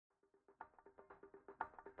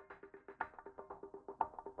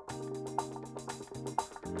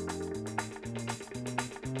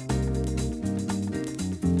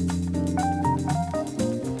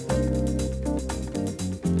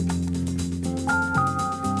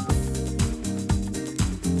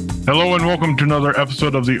Hello and welcome to another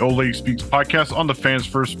episode of the Old Lady Speaks podcast on the Fans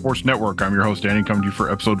First Sports Network. I'm your host, Danny, coming to you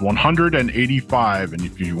for episode 185. And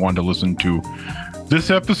if you want to listen to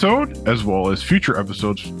this episode, as well as future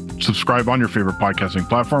episodes, subscribe on your favorite podcasting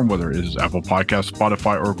platform, whether it is Apple Podcasts,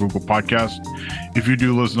 Spotify, or Google Podcasts. If you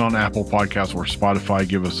do listen on Apple Podcasts or Spotify,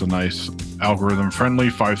 give us a nice algorithm-friendly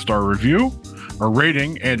 5-star review. A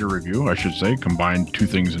rating and a review, I should say, combined two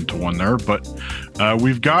things into one there. But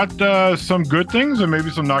we've got some good things and maybe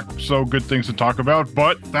some not so good things to talk about.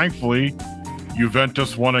 But thankfully,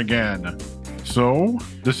 Juventus won again. So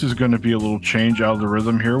this is going to be a little change out of the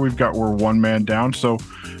rhythm here. We're one man down. So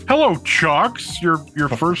hello, Chucks. You're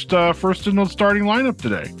first in the starting lineup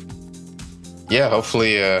today. Yeah,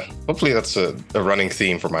 hopefully that's a running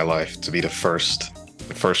theme for my life, to be the first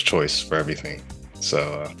choice for everything.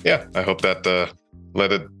 So, yeah, I hope that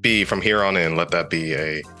let it be from here on in. Let that be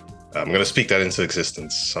I'm going to speak that into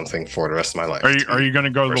existence, something for the rest of my life. Are you going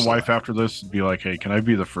to go to the wife after this and be like, hey, can I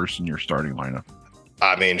be the first in your starting lineup?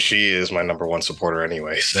 I mean, she is my number one supporter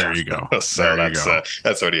anyway. So, there you go. So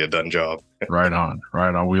that's already a done job. Right on.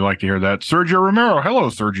 We like to hear that. Sergio Romero.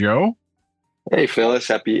 Hello, Sergio. Hey, Phyllis.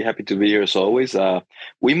 Happy to be here as always.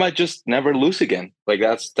 We might just never lose again. Like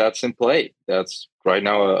that's in play. That's right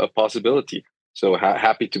now a possibility. So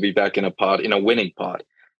happy to be back in a winning pod.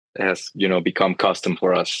 It has, become custom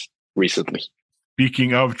for us recently.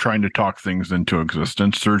 Speaking of trying to talk things into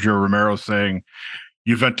existence, Sergio Romero saying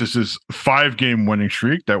Juventus's 5-game winning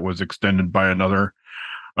streak that was extended by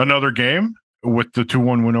another game with the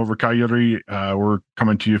 2-1 win over Cagliari. We're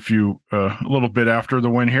coming to you a little bit after the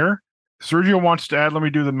win here. Sergio wants to add, let me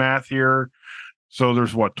do the math here. So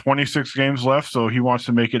there's 26 games left. So he wants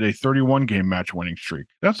to make it a 31-game match winning streak.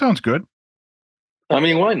 That sounds good. I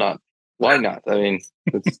mean, why not? Why not? I mean,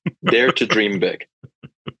 it's dare to dream big.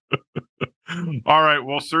 All right.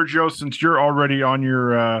 Well, Sergio, since you're already on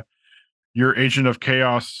your Agent of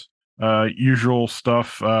Chaos usual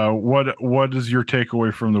stuff, what is your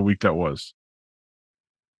takeaway from the week that was?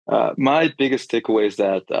 My biggest takeaway is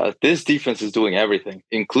that this defense is doing everything,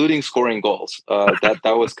 including scoring goals. That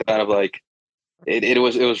was kind of like it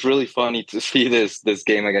was really funny to see this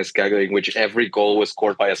game against Cagliari, in which every goal was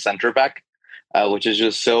scored by a center back. Which is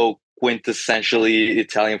just so quintessentially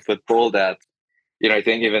Italian football that, I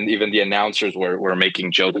think even the announcers were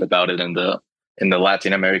making jokes about it in the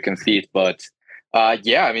Latin American feed. But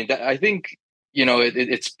yeah, I mean, I think,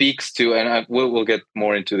 it speaks to, and we'll get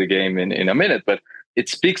more into the game in a minute, but it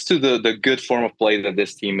speaks to the good form of play that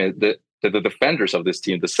this team is, the defenders of this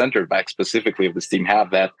team, the center back specifically of this team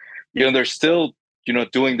have, that, they're still,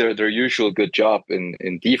 doing their usual good job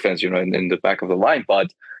in defense, in the back of the line, but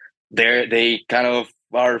they kind of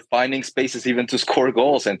are finding spaces even to score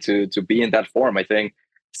goals and to be in that form. I think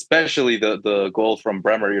especially the goal from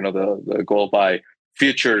Bremer, the goal by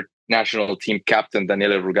future national team captain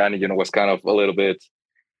Daniele Rugani, was kind of a little bit,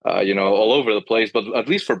 all over the place. But at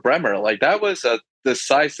least for Bremer, like that was a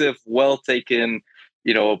decisive, well taken,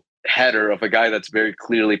 header of a guy that's very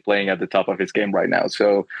clearly playing at the top of his game right now.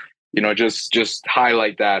 So, just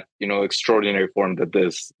highlight that, extraordinary form that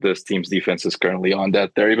this team's defense is currently on,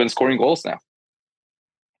 that they're even scoring goals now.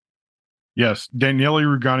 Yes, Daniele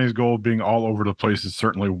Rugani's goal being all over the place is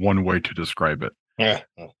certainly one way to describe it. Yeah.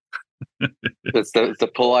 That's the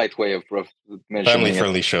polite way of mentioning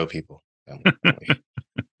family-friendly show, people.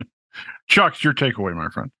 Chuck's your takeaway, my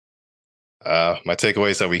friend. My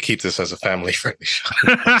takeaway is that we keep this as a family-friendly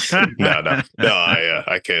show. No,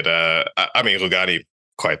 I kid. I mean, Rugani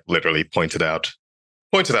quite literally pointed out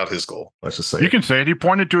his goal. Let's just say you can say it. He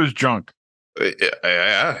pointed to his junk.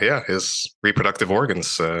 Yeah, his reproductive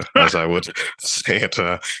organs, as I would say it.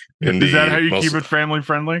 Is that how you keep it family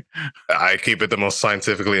friendly? I keep it the most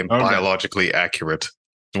scientifically and biologically accurate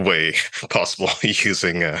way possible,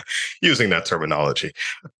 using that terminology.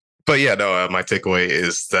 But yeah, no, my takeaway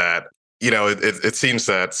is that it seems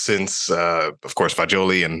that since of course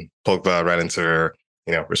Fagioli and Pogba ran into their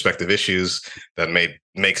respective issues that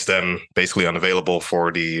makes them basically unavailable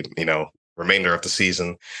for the remainder of the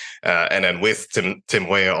season, and then with Tim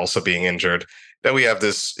Weah also being injured, then we have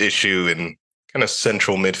this issue in kind of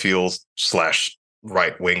central midfield /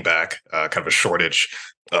 right wing back, kind of a shortage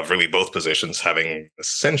of really both positions, having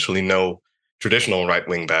essentially no traditional right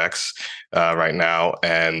wing backs right now,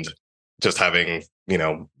 and just having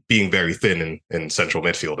being very thin in central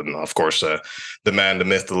midfield. And of course, the man, the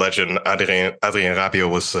myth, the legend, Adrien Rabiot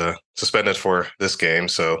was suspended for this game.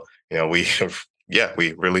 So, we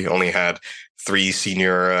really only had 3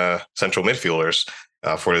 senior central midfielders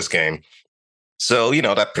for this game. So,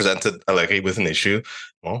 that presented Allegri with an issue.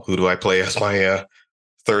 Well, who do I play as my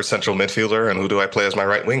third central midfielder, and who do I play as my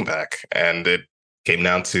right wing back? And it came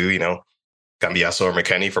down to, Cambiaso or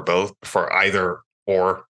McKennie for either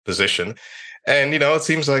or position. And, it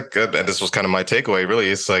seems like, and this was kind of my takeaway, really,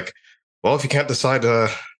 it's like, well, if you can't decide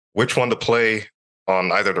which one to play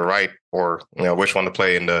on either the right or, which one to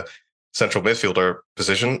play in the central midfielder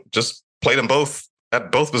position, just play them both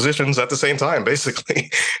at both positions at the same time, basically,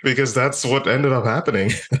 because that's what ended up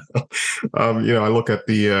happening. I look at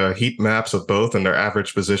the heat maps of both and their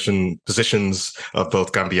average positions of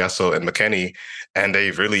both Cambiaso and McKennie, and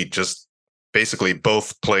they really just basically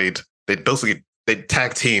both played. They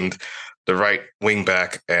tag teamed the right wing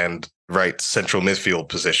back and right central midfield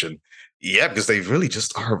position. Yeah, because they really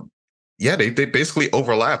just are. Yeah, they basically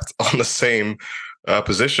overlapped on the same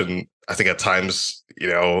position. I think at times,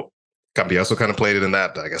 Cambiaso kind of played it in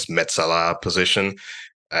that, I guess, Metzala position.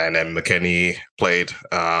 And then McKennie played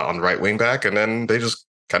on the right wing back. And then they just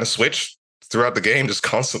kind of switched throughout the game, just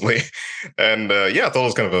constantly. And I thought it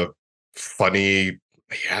was kind of a funny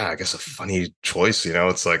choice.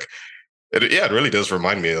 It's like, it really does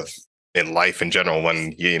remind me of in life in general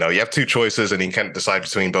when, you have two choices and you can't decide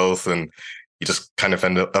between both. And you just kind of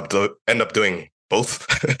end up doing both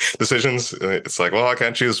decisions. It's like, well, I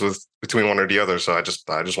can't choose between one or the other, so I just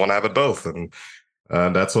want to have it both, and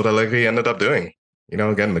that's what Allegri ended up doing.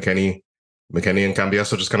 Again, McKennie and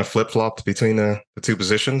Cambiaso just kind of flip flopped between the two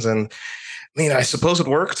positions, and I suppose it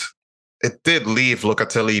worked. It did leave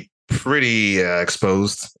Locatelli pretty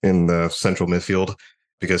exposed in the central midfield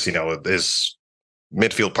because his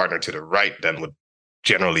midfield partner to the right then would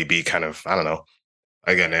generally be kind of, I don't know.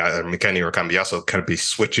 Again, McKennie or Cambiaso kind of be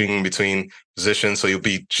switching between positions, so you'll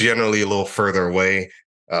be generally a little further away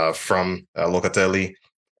from Locatelli.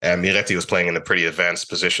 And Miretti was playing in a pretty advanced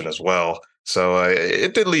position as well, so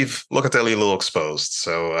it did leave Locatelli a little exposed.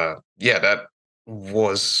 So that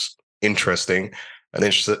was interesting,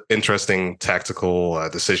 an interesting tactical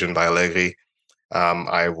decision by Allegri.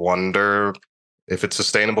 I wonder if it's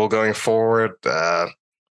sustainable going forward. I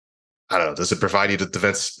don't know. Does it provide you the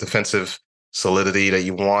defensive solidity that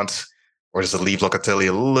you want, or does it leave Locatelli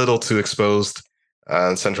a little too exposed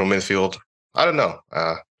in central midfield? I don't know.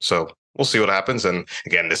 So we'll see what happens. And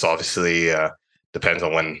again, this obviously depends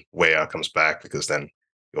on when Weah comes back, because then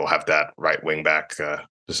you'll have that right wing back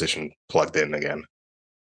position plugged in again.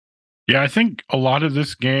 Yeah, I think a lot of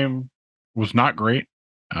this game was not great.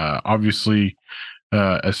 Obviously,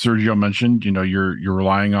 as Sergio mentioned, you're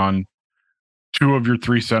relying on two of your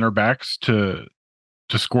three center backs to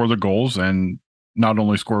score the goals, and not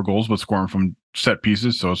only score goals, but score them from set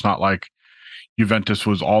pieces. So it's not like Juventus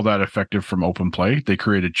was all that effective from open play. They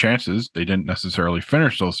created chances. They didn't necessarily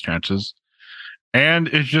finish those chances. And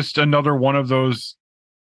it's just another one of those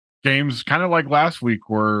games, kind of like last week,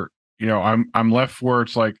 where, I'm left where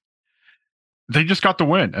it's like, they just got the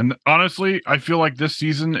win. And honestly, I feel like this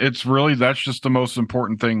season, that's just the most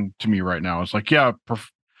important thing to me right now. It's like,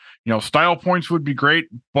 style points would be great,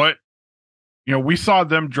 but we saw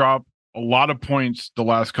them drop a lot of points the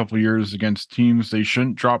last couple of years against teams they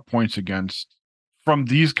shouldn't drop points against, from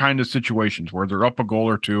these kind of situations where they're up a goal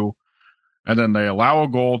or two, and then they allow a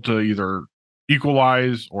goal to either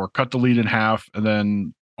equalize or cut the lead in half, and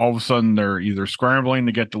then all of a sudden they're either scrambling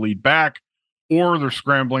to get the lead back, or they're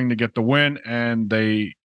scrambling to get the win, and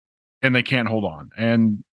they can't hold on.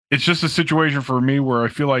 And it's just a situation for me where I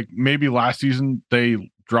feel like maybe last season they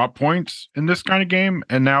dropped points in this kind of game,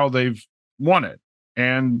 and now they've won it.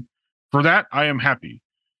 And for that, I am happy.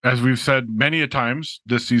 As we've said many a times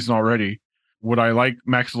this season already, would I like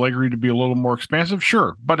Max Allegri to be a little more expansive?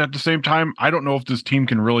 Sure. But at the same time, I don't know if this team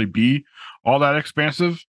can really be all that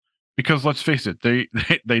expansive, because let's face it,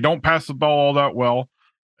 they don't pass the ball all that well.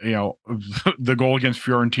 The goal against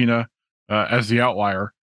Fiorentina as the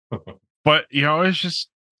outlier. But, it's just,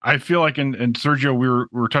 I feel like, and Sergio, we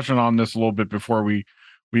were touching on this a little bit before we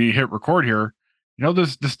hit record here.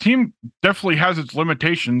 This team definitely has its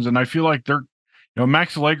limitations, and I feel like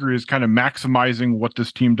Max Allegri is kind of maximizing what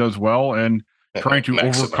this team does well and trying to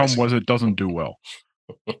overcome what it doesn't do well.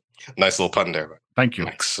 Nice little pun there. Thank you.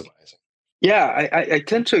 Maximizing. Yeah, I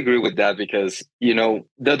tend to agree with that, because,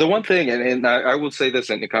 the one thing, and I will say this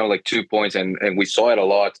in kind of like 2 points, and we saw it a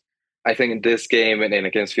lot, I think, in this game and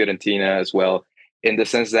against Fiorentina as well, in the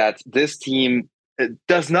sense that this team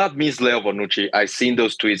does not miss Leo Bonucci. I've seen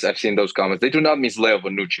those tweets. I've seen those comments. They do not miss Leo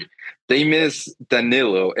Bonucci. They miss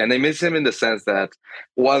Danilo, and they miss him in the sense that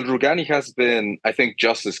while Rugani has been, I think,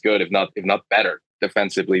 just as good, if not better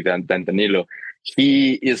defensively than Danilo,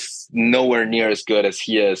 he is nowhere near as good as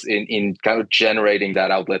he is in kind of generating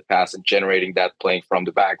that outlet pass and generating that playing from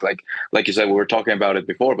the back. Like you said, we were talking about it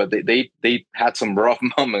before, but they had some rough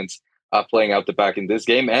moments playing out the back in this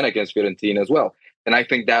game and against Fiorentina as well. And I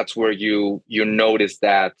think that's where you notice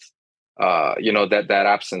that that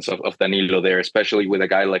absence of Danilo there, especially with a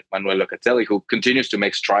guy like Manuel Locatelli, who continues to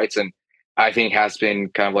make strides and I think has been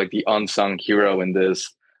kind of like the unsung hero in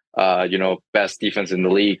this best defense in the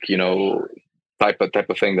league, type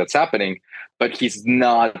of thing that's happening. But he's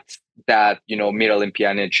not that, Miralem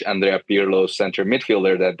Pjanic, Andrea Pirlo center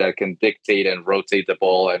midfielder that can dictate and rotate the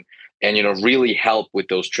ball and really help with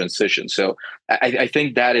those transitions. So I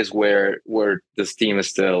think that is where this team is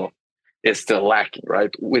still lacking,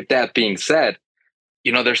 right? With that being said,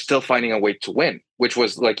 they're still finding a way to win, which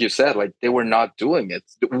was, like you said, like they were not doing it.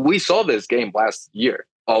 We saw this game last year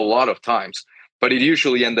a lot of times, but it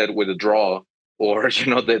usually ended with a draw, or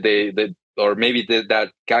they or maybe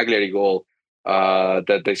that Cagliari goal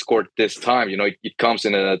that they scored this time. It comes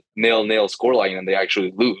in a 0-0 scoreline and they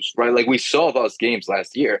actually lose, right? Like we saw those games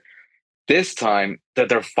last year. This time that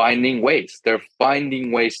they're finding ways. They're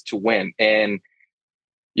finding ways to win, and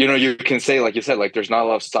you can say, like you said, like there's not a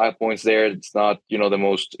lot of style points there. It's not, the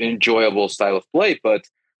most enjoyable style of play, but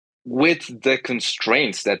with the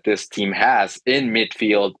constraints that this team has in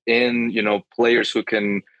midfield, in, players who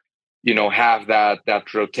can, have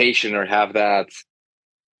that rotation or have that,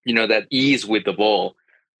 that ease with the ball,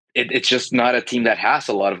 it's just not a team that has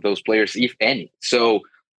a lot of those players, if any. So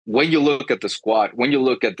when you look at the squad, when you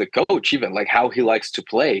look at the coach, even like how he likes to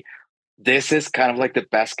play, this is kind of like the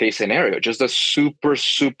best case scenario, just a super,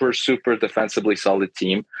 super, super defensively solid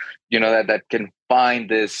team, that can find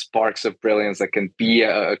these sparks of brilliance, that can be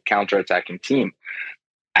a counter-attacking team.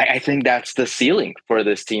 I think that's the ceiling for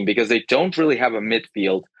this team, because they don't really have a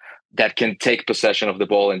midfield that can take possession of the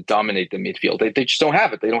ball and dominate the midfield. They just don't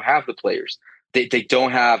have it. They don't have the players. They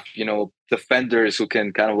don't have, defenders who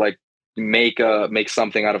can kind of like make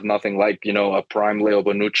something out of nothing, like a prime Leo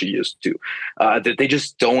Bonucci used to. They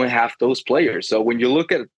just don't have those players. So when you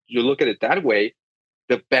look at it that way,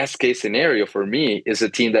 the best case scenario for me is a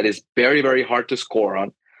team that is very, very hard to score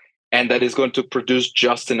on, and that is going to produce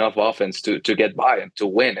just enough offense to get by and to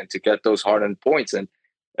win and to get those hard-earned points. And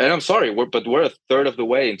I'm sorry, we're a third of the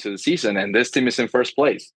way into the season, and this team is in first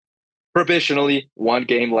place. Provisionally, one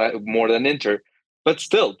game more than Inter, but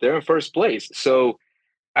still they're in first place. So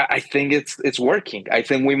I think it's working. I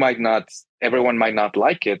think everyone might not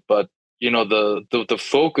like it, but the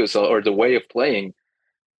focus or the way of playing,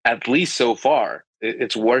 at least so far,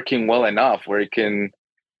 it's working well enough where it can,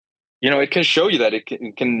 it can show you that it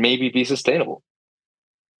can maybe be sustainable.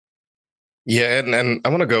 Yeah, and I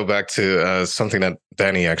want to go back to something that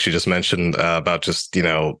Danny actually just mentioned about just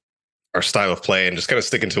our style of play and just kind of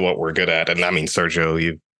sticking to what we're good at. And I mean, Sergio,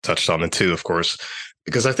 you touched on it too, of course,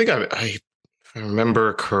 because I think I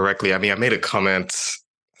remember correctly. I mean, I made a comment.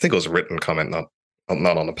 I think it was a written comment, not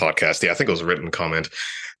on the podcast. Yeah, I think it was a written comment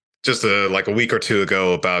just like a week or two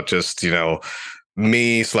ago about just,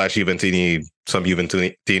 me / Juventini, some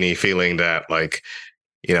Juventini feeling that like,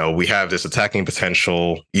 we have this attacking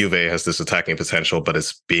potential. Juve has this attacking potential, but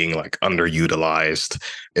it's being like underutilized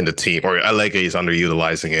in the team, or Allegri is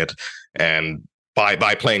underutilizing it. And by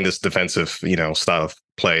playing this defensive, style of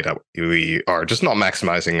play, that we are just not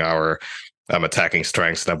maximizing our attacking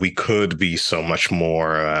strengths, that we could be so much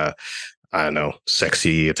more, I don't know,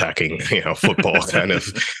 sexy attacking, football kind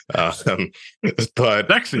of. But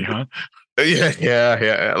sexy, huh?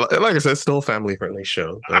 Yeah. Like I said, it's still a family friendly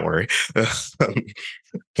show. Don't worry.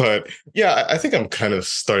 But yeah, I think I'm kind of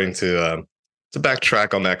starting to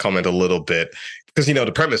backtrack on that comment a little bit, because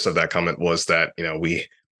the premise of that comment was that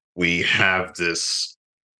we have this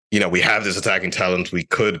attacking talent. We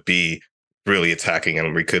could be really attacking,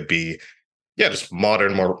 and we could be just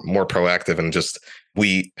modern, more proactive, and just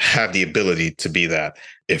we have the ability to be that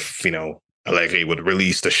if Allegri would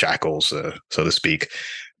release the shackles, so to speak.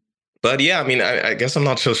 But yeah, I mean, I guess I'm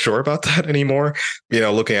not so sure about that anymore.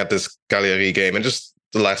 Looking at this Cagliari game and just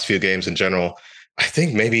the last few games in general, I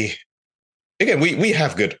think maybe again we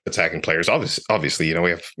have good attacking players. Obviously, we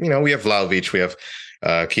have Vlahovic, we have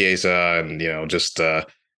Chiesa, and just I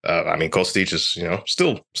mean, Kostic is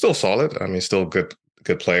still solid. I mean, still good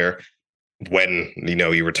player. When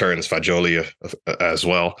he returns, Fagioli as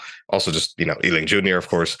well. Also, just Ealing Jr. Of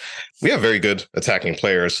course, we have very good attacking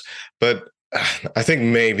players, but I think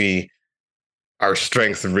maybe our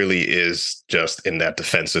strength really is just in that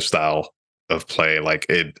defensive style of play. Like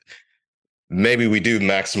maybe we do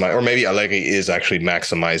maximize, or maybe Allegri is actually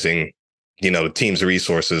maximizing, the team's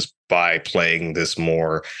resources by playing this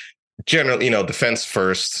more general, defense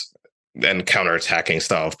first and counterattacking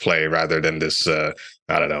style of play, rather than this, I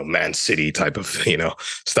don't know, Man City type of,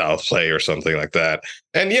 style of play or something like that.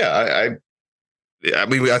 And yeah, I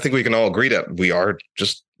mean, I think we can all agree that we are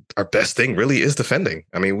just, our best thing really is defending.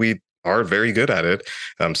 I mean, we are very good at it,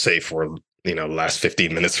 save for last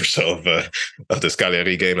 15 minutes or so of this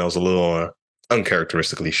Cagliari game. I was a little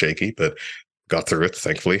uncharacteristically shaky, but got through it,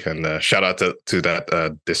 thankfully. And shout out to that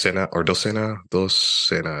Docena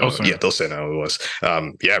it was.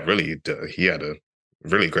 Really, he had a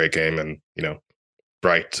really great game, and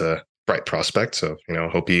bright prospect. So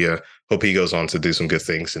hope he goes on to do some good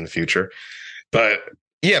things in the future. But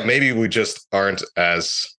yeah, maybe we just aren't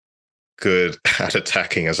as good at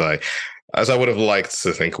attacking as I would have liked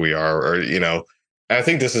to think we are, or I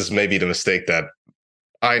think this is maybe the mistake that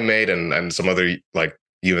I made and some other like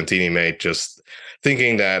Juventini made, just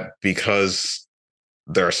thinking that because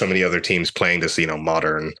there are so many other teams playing this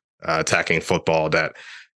modern attacking football, that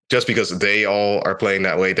just because they all are playing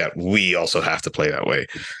that way, that we also have to play that way.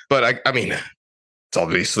 But I mean, it's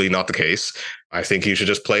obviously not the case. I think you should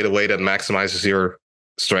just play the way that maximizes your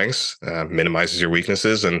strengths, minimizes your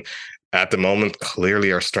weaknesses. And at the moment,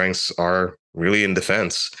 clearly our strengths are really in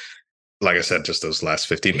defense. Like I said, just those last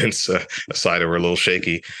 15 minutes aside, were a little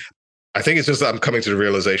shaky. I think it's just that I'm coming to the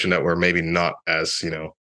realization that we're maybe not as,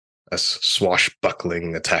 as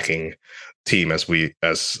swashbuckling attacking team as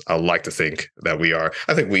I like to think that we are.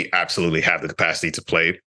 I think we absolutely have the capacity to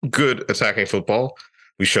play good attacking football.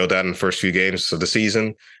 We showed that in the first few games of the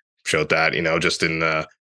season. Showed that, just in that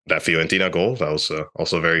Fiorentina goal. That was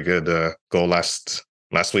also a very good goal last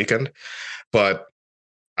weekend. But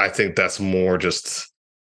I think that's more of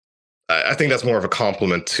a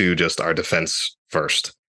compliment to just our defense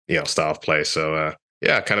first, style of play. So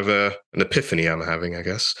kind of an epiphany I'm having, I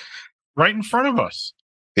guess. Right in front of us.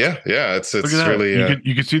 Yeah. It's really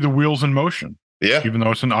you can see the wheels in motion. Yeah, even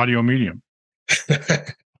though it's an audio medium.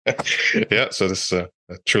 Yeah, so this is a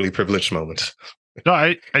truly privileged moment. No,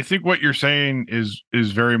 I think what you're saying is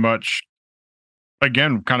very much,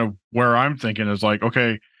 again, kind of where I'm thinking is like,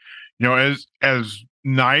 okay, as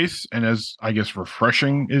nice and as, I guess,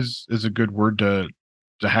 refreshing is a good word to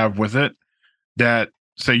have with it, that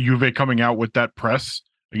say Juve coming out with that press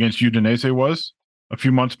against Udinese was a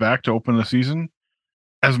few months back to open the season.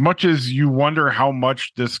 As much as you wonder how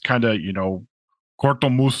much this kind of,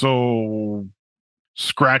 cortomuso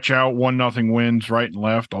scratch out 1-0 wins right and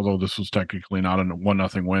left, although this was technically not a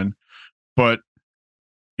 1-0 win, but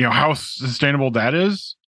how sustainable that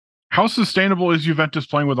is. How sustainable is Juventus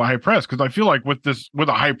playing with a high press? Because I feel like with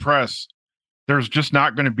a high press, there's just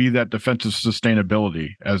not going to be that defensive sustainability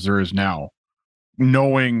as there is now.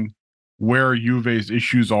 Knowing where Juve's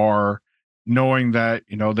issues are, knowing that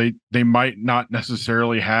they might not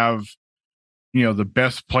necessarily have the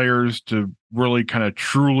best players to really kind of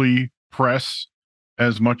truly press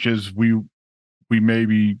as much as we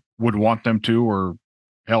maybe would want them to, or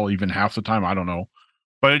hell, even half the time. I don't know,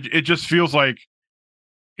 but it just feels like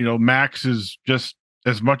Max is just,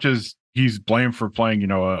 as much as he's blamed for playing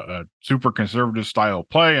a super conservative style of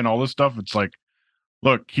play and all this stuff. It's like,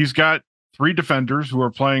 look, he's got 3 defenders who are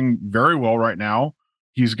playing very well right now.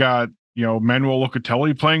 He's got Manuel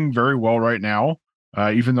Locatelli playing very well right now.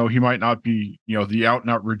 Even though he might not be, the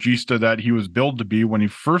out-and-out regista that he was billed to be when he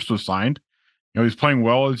first was signed, he's playing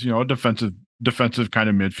well as, a defensive kind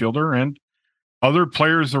of midfielder, and other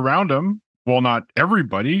players around him, well, not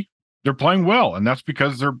everybody, they're playing well. And that's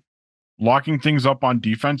because they're locking things up on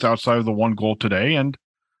defense outside of the one goal today, and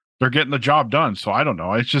they're getting the job done. So I don't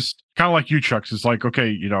know. It's just kind of like you, Chucks. It's like,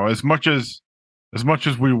 okay, as much as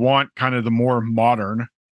we want kind of the more modern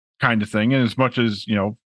kind of thing, and as much as,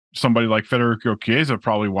 somebody like Federico Chiesa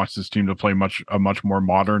probably wants this team to play a much more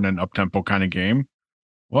modern and up-tempo kind of game.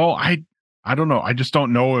 Well, I don't know. I just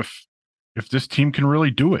don't know if this team can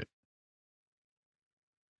really do it.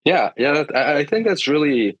 Yeah. I think that's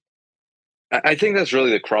really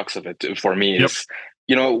the crux of it for me. Yep. Is,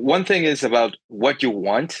 one thing is about what you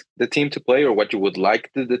want the team to play or what you would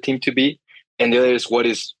like the team to be, and the other is what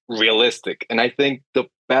is realistic. And I think the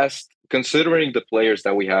best, considering the players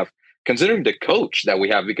that we have, considering the coach that we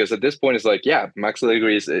have, because at this point it's like, yeah, Max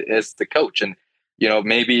Allegri is the coach, and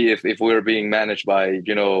maybe if we were being managed by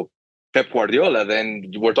Pep Guardiola,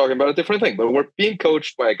 then we're talking about a different thing. But we're being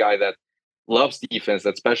coached by a guy that loves defense,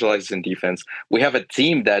 that specializes in defense. We have a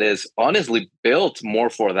team that is honestly built more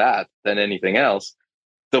for that than anything else.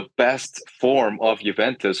 The best form of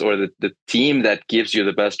Juventus, or the team that gives you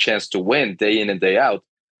the best chance to win day in and day out,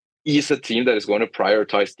 is a team that is going to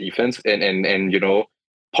prioritize defense and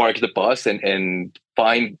park the bus and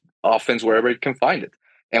find offense wherever it can find it.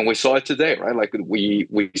 And we saw it today, right? Like we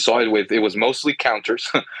saw it was mostly counters.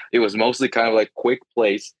 It was mostly kind of like quick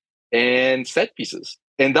plays and set pieces.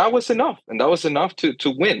 And that was enough. And that was enough to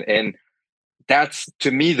win. And that's,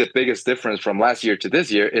 to me, the biggest difference from last year to this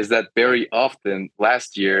year, is that very often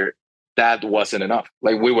last year, that wasn't enough.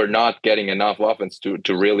 Like we were not getting enough offense to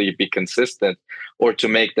really be consistent or to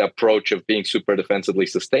make the approach of being super defensively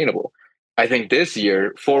sustainable. I think this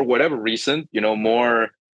year, for whatever reason, more.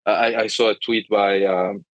 I saw a tweet by,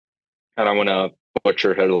 and I want to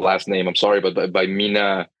butcher her last name. I'm sorry, but by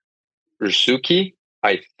Mina Ursuki.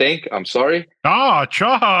 I think. I'm sorry.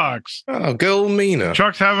 Chucks. Oh, go Mina.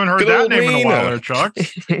 Chucks, haven't heard that name in a while there,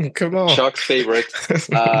 Chucks. Come on. Chuck's favorite.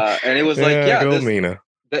 And it was Mina.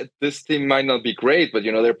 This team might not be great, but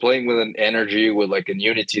they're playing with an energy, with like a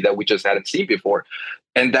unity that we just hadn't seen before.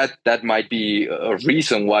 And that might be a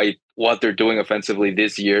reason why what they're doing offensively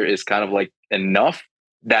this year is kind of like enough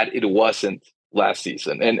that it wasn't last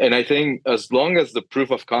season. And I think as long as the proof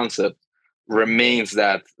of concept remains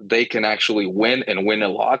that they can actually win and win a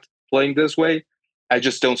lot playing this way, I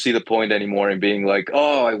just don't see the point anymore in being like,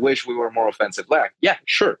 oh, I wish we were more offensive. Like, yeah,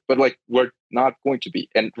 sure. But like, we're not going to be.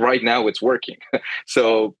 And right now it's working.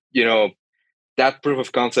 So, that proof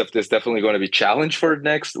of concept is definitely going to be challenged for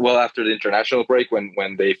after the international break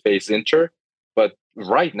when they face Inter. But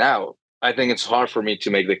right now, I think it's hard for me to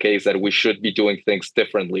make the case that we should be doing things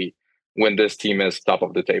differently when this team is top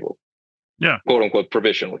of the table. Yeah. Quote unquote,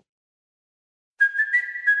 provisionally.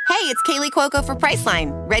 Hey, it's Kaylee Cuoco for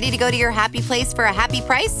Priceline. Ready to go to your happy place for a happy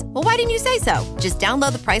price? Well, why didn't you say so? Just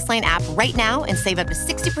download the Priceline app right now and save up to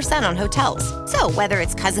 60% on hotels. So whether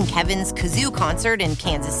it's Cousin Kevin's Kazoo Concert in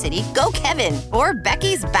Kansas City, go Kevin, or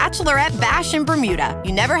Becky's Bachelorette Bash in Bermuda,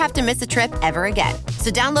 you never have to miss a trip ever again.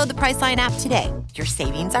 So download the Priceline app today. Your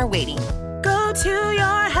savings are waiting. Go to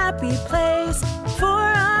your happy place for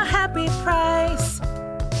a happy price.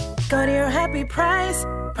 Go to your happy price,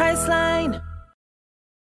 Priceline.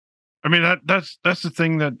 I mean, that's the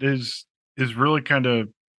thing that is really kind of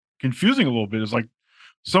confusing a little bit. Is like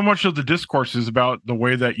so much of the discourse is about the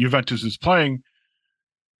way that Juventus is playing.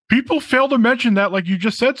 People fail to mention that, like you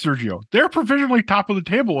just said, Sergio, they're provisionally top of the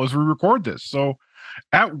table as we record this. So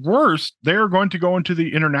at worst, they are going to go into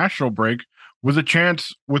the international break with a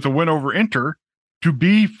chance, with a win over Inter, to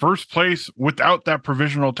be first place without that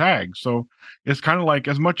provisional tag. So it's kind of like,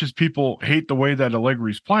 as much as people hate the way that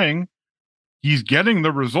Allegri's playing, he's getting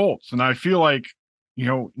the results. And I feel like,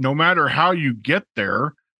 no matter how you get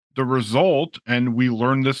there, the result, and we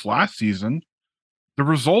learned this last season, the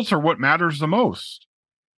results are what matters the most.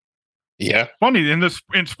 Yeah. Funny,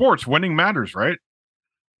 in sports, winning matters, right?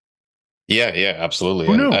 Yeah, absolutely.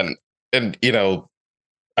 Who knew? And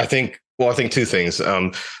I think two things.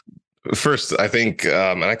 First, I think,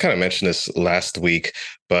 and I kind of mentioned this last week,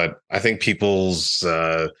 but I think people's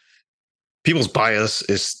bias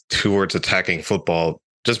is towards attacking football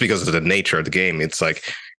just because of the nature of the game. It's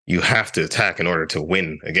like you have to attack in order to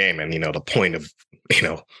win a game. And, the point of,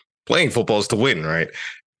 playing football is to win, right?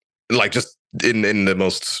 Like just in the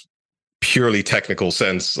most purely technical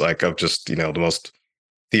sense, like of just, the most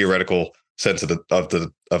theoretical sense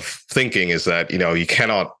of thinking is that, you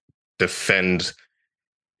cannot defend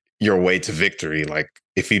your way to victory. Like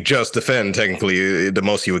if you just defend, technically the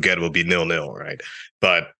most you would get will be 0-0, right?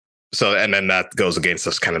 But so, and then that goes against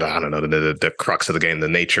us kind of, the crux of the game, the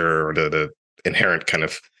nature or the inherent kind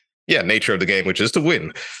of, nature of the game, which is to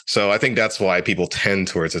win. So I think that's why people tend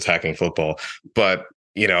towards attacking football. But,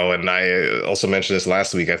 and I also mentioned this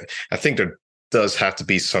last week, I think there does have to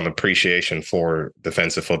be some appreciation for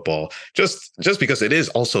defensive football, just because it is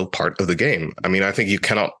also part of the game. I mean, I think you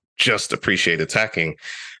cannot just appreciate attacking.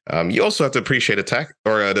 You also have to appreciate attack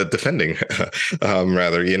or the defending,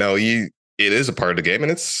 rather. It is a part of the game,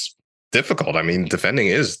 and it's difficult. I mean, defending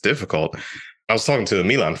is difficult. I was talking to a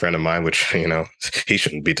Milan friend of mine, which, he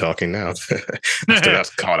shouldn't be talking now. after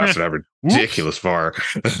that ridiculous VAR,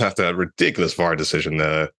 after that ridiculous VAR decision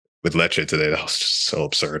with Lecce today. That was just so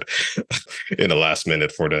absurd in the last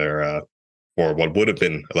minute for their for what would have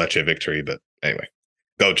been a Lecce victory. But anyway,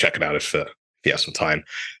 go check it out if you have some time.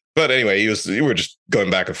 But anyway, we were just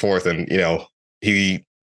going back and forth, and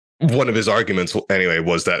one of his arguments anyway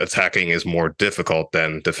was that attacking is more difficult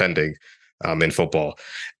than defending in football.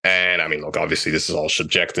 And I mean, look, obviously this is all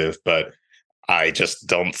subjective, but I just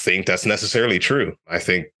don't think that's necessarily true. I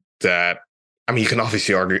think that, I mean, you can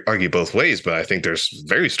obviously argue both ways, but I think there's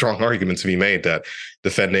very strong arguments to be made that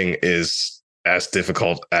defending is as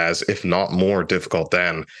difficult as, if not more difficult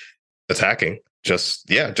than attacking. Just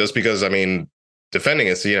because, I mean, defending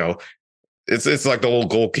is, it's like the old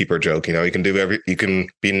goalkeeper joke, you can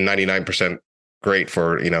be 99% great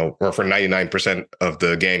for, or for 99% of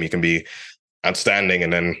the game, you can be outstanding,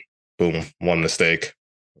 and then boom, one mistake,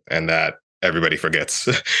 and that everybody forgets,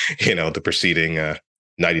 the preceding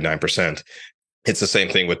 99%. It's the same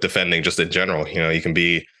thing with defending, just in general. You can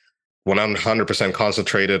be 100%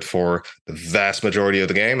 concentrated for the vast majority of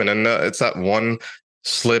the game. And then it's that one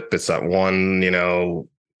slip, it's that one,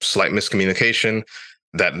 slight miscommunication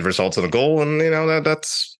that results in a goal. And,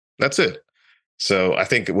 that's it. So I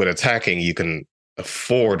think with attacking, you can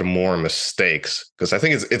afford more mistakes because I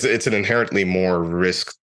think it's an inherently more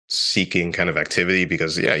risk seeking kind of activity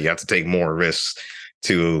because, you have to take more risks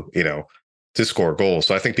to score goals.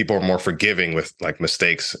 So I think people are more forgiving with like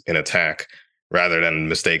mistakes in attack rather than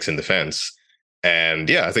mistakes in defense. And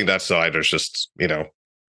I think that's why there's just,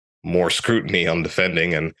 more scrutiny on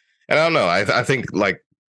defending. And I don't know. I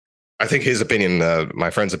think his opinion, my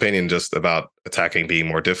friend's opinion, just about attacking being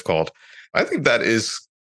more difficult. I think that is,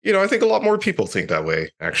 I think a lot more people think that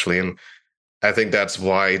way, actually. And I think that's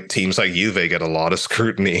why teams like Juve get a lot of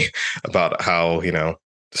scrutiny about how, the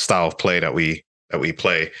style of play that we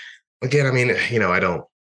play. Again, I mean, I don't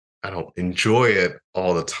enjoy it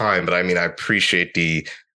all the time, but I mean, I appreciate the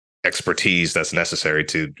expertise that's necessary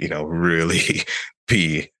to, really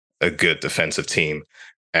be a good defensive team.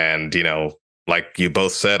 And, like you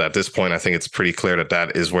both said, at this point, I think it's pretty clear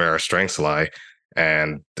that is where our strengths lie.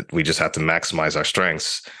 And we just have to maximize our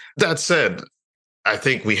strengths. That said, I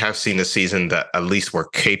think we have seen this season that at least we're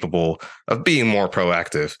capable of being more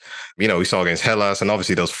proactive. We saw against Hellas and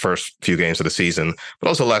obviously those first few games of the season, but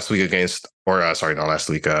also last week against, not last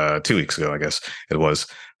week, 2 weeks ago, I guess it was,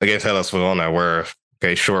 against Hellas Verona, where,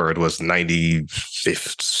 okay, sure, it was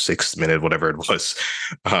 95th, 6th minute, whatever it was,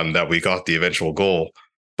 that we got the eventual goal.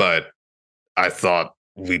 But I thought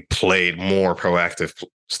we played more proactive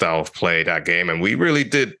style of play that game, and we really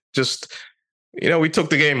did just... we took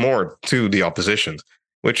the game more to the opposition,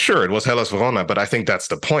 which sure, it was Hellas Verona, but I think that's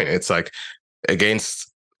the point. It's like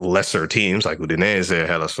against lesser teams like Udinese,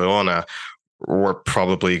 Hellas Verona, we're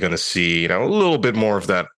probably going to see, a little bit more of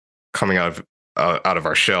that coming out of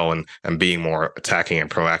our shell and being more attacking and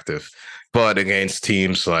proactive. But against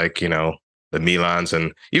teams like, the Milans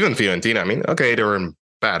and even Fiorentina, I mean, okay, they're in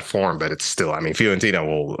bad form, but it's still, I mean, Fiorentina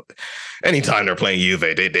will, anytime they're playing Juve,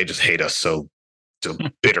 they just hate us so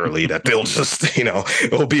bitterly that they'll just,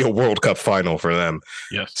 it'll be a World Cup final for them.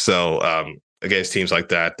 Yes. So against teams like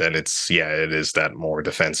that, then it is that more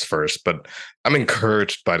defense first. But I'm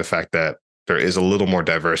encouraged by the fact that there is a little more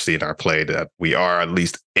diversity in our play, that we are at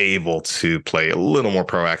least able to play a little more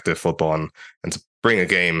proactive football and to bring a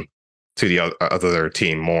game to the other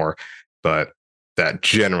team more, but that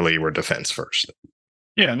generally we're defense first.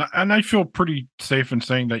 Yeah, and I feel pretty safe in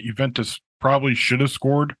saying that Juventus probably should have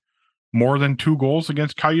scored more than 2 goals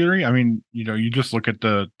against Cagliari. I mean, you just look at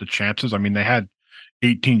the chances. I mean, they had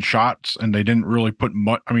 18 shots and they didn't really put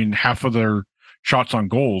much. I mean, half of their shots on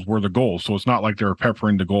goals were the goals. So it's not like they were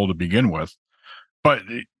peppering the goal to begin with. But,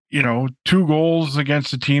 2 goals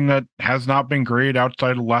against a team that has not been great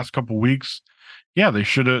outside of the last couple of weeks. Yeah, they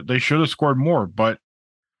should have scored more. But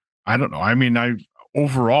I don't know. I mean,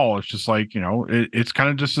 overall, it's just like, it's kind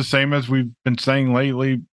of just the same as we've been saying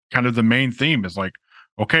lately. Kind of the main theme is like,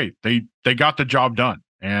 okay, they got the job done.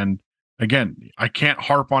 And again, I can't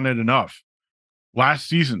harp on it enough. Last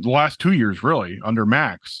season, the last 2 years, really, under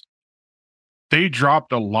Max, they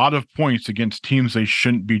dropped a lot of points against teams they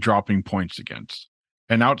shouldn't be dropping points against.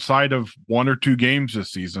 And outside of 1 or 2 games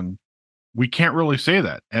this season, we can't really say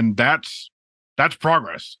that. And that's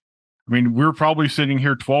progress. I mean, we're probably sitting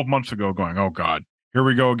here 12 months ago going, oh God, here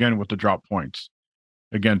we go again with the drop points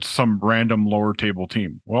against some random lower table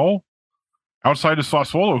team. Well, outside of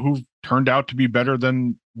Sassuolo, who turned out to be better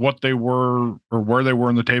than what they were or where they were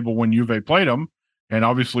in the table when Juve played them, and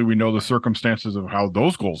obviously we know the circumstances of how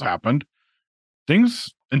those goals happened,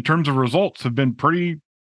 things in terms of results have been pretty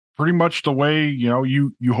much the way,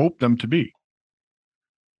 you hope them to be.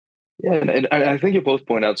 Yeah, and I think you both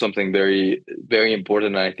point out something very, very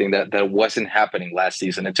important. And I think that wasn't happening last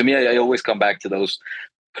season. And to me, I always come back to those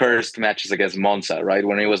cursed matches against Monza, right?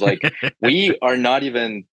 When it was like, we are not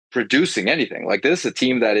even producing anything. Like, this is a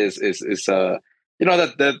team that is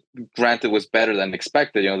that granted was better than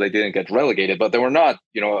expected. They didn't get relegated, but they were not,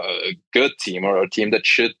 a good team or a team that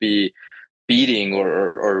should be beating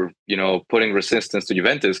or putting resistance to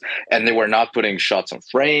Juventus, and they were not putting shots on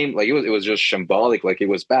frame. Like, it was just shambolic. Like, it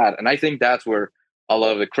was bad. And I think that's where a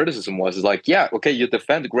lot of the criticism was, is like, yeah, okay, you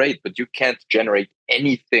defend great, but you can't generate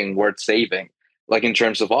anything worth saving, like in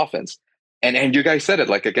terms of offense. And you guys said it,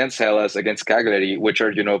 like against Hellas, against Cagliari, which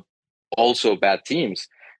are, also bad teams.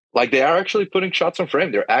 Like, they are actually putting shots on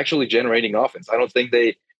frame. They're actually generating offense. I don't think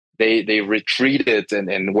they retreated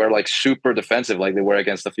and were like super defensive like they were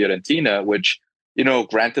against the Fiorentina, which,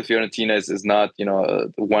 granted, Fiorentina is not,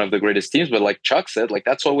 one of the greatest teams, but like Chuck said, like,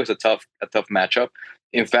 that's always a tough matchup.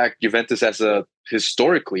 In fact, Juventus has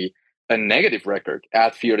historically a negative record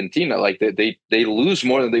at Fiorentina. Like they lose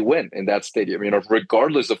more than they win in that stadium,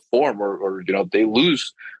 regardless of form, or they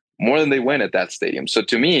lose more than they win at that stadium. So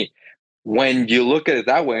to me, when you look at it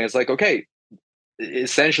that way, it's like, okay,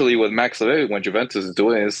 essentially what Max Allegri, when Juventus is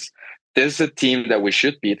doing is, this is a team that we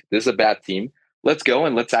should beat. This is a bad team. Let's go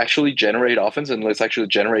and let's actually generate offense and let's actually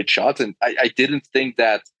generate shots. And I didn't think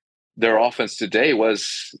that their offense today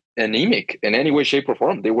was anemic in any way, shape, or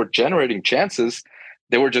form. They were generating chances.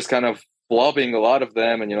 They were just kind of flobbing a lot of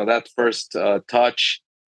them. And, that first touch,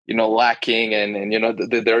 lacking. And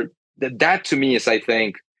that to me is, I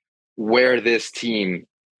think, where this team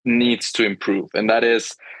needs to improve. And that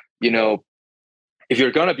is, if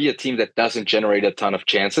you're going to be a team that doesn't generate a ton of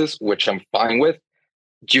chances, which I'm fine with,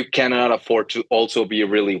 you cannot afford to also be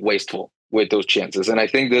really wasteful with those chances. And I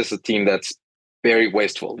think this is a team that's very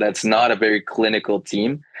wasteful. That's not a very clinical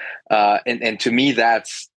team. And to me,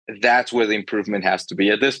 that's where the improvement has to be.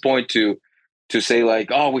 At this point, to say like,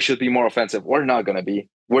 oh, we should be more offensive, we're not going to be.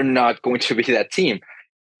 We're not going to be that team.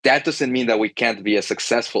 That doesn't mean that we can't be a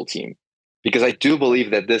successful team. Because I do believe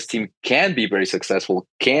that this team can be very successful,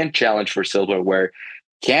 can challenge for silverware,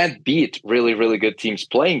 can beat really, really good teams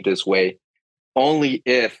playing this way, only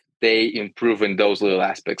if they improve in those little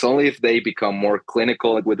aspects, only if they become more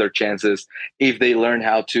clinical with their chances, if they learn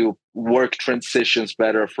how to work transitions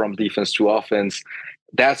better from defense to offense.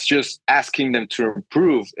 That's just asking them to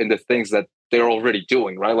improve in the things that they're already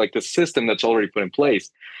doing, right? Like the system that's already put in place.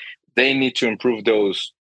 They need to improve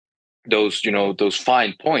those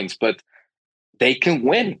fine points, but they can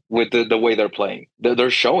win with the way they're playing. They're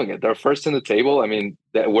showing it. They're first in the table. I mean,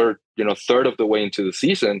 we're third of the way into the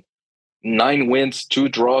season. 9 wins, 2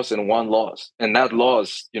 draws, and 1 loss. And that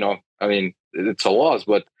loss, it's a loss,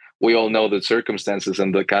 but we all know the circumstances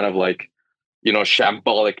and the kind of like,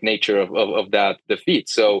 shambolic nature of that defeat.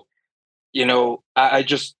 So, I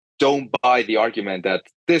just don't buy the argument that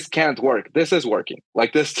this can't work. This is working.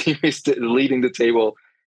 Like this team is leading the table.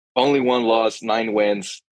 Only 1 loss, 9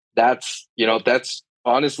 wins. That's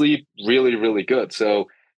honestly really, really good. So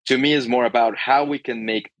to me, it's more about how we can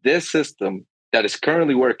make this system that is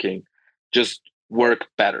currently working just work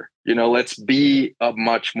better. Let's be a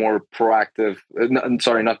much more proactive,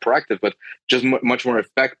 not proactive, but just much more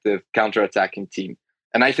effective counterattacking team.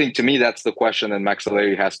 And I think to me, that's the question that Max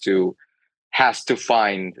Allegri has to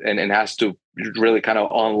find and has to really kind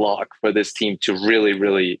of unlock for this team to really,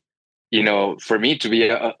 really, for me to be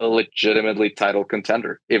a legitimately title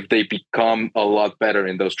contender. If they become a lot better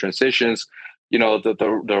in those transitions,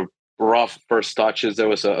 the rough first touches. There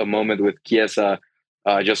was a moment with Chiesa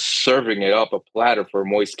just serving it up a platter for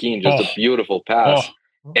Moise Kean, just a beautiful pass.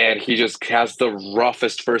 And he just has the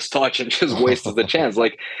roughest first touch and just wastes the chance.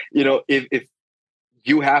 Like, if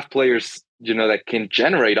you have players, that can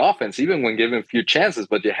generate offense, even when given a few chances,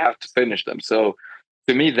 but you have to finish them. So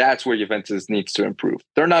to me, that's where Juventus needs to improve.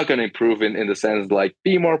 They're not going to improve in the sense like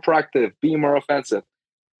be more proactive, be more offensive.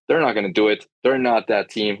 They're not going to do it. They're not that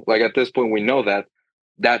team. Like at this point, we know that.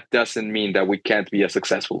 That doesn't mean that we can't be a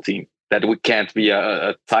successful team, that we can't be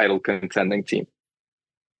a title contending team.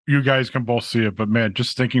 You guys can both see it, but man,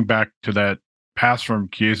 just thinking back to that pass from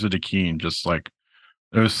Chiesa to Kean, just like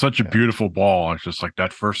it was such a beautiful ball. It's just like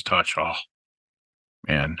that first touch. Oh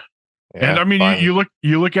man. Yeah, and I mean,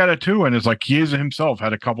 you look at it too, and it's like Chiesa himself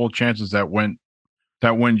had a couple of chances that went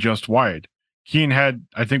just wide. Kean had,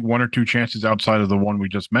 I think, 1 or 2 chances outside of the one we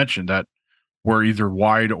just mentioned that were either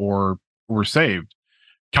wide or were saved.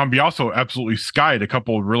 Cambiaso absolutely skied a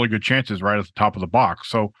couple of really good chances right at the top of the box.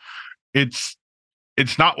 So it's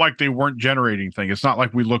not like they weren't generating things. It's not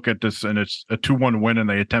like we look at this and it's a 2-1 win and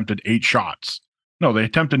they attempted 8 shots. No, they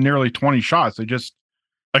attempted nearly 20 shots. They just,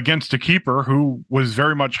 against a keeper who was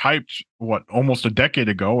very much hyped, almost a decade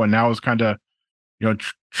ago, and now is kind of,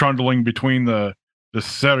 trundling between the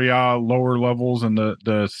Serie A lower levels and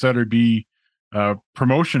the Serie B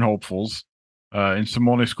promotion hopefuls in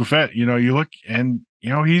Simone Scuffet. You look and,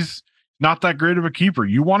 he's not that great of a keeper.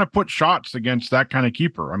 You want to put shots against that kind of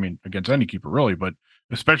keeper. I mean, against any keeper really, but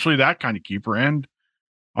especially that kind of keeper. And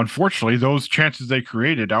unfortunately, those chances they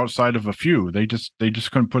created outside of a few, they just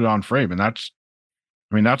couldn't put it on frame. And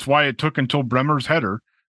that's why it took until Bremer's header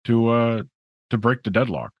to break the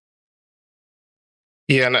deadlock.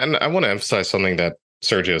 Yeah, and I want to emphasize something that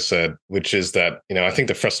Sergio said, which is that, I think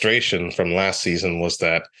the frustration from last season was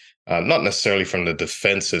that not necessarily from the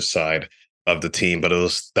defensive side of the team, but it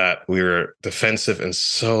was that we were defensive and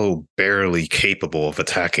so barely capable of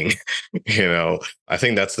attacking. I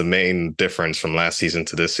think that's the main difference from last season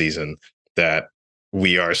to this season, that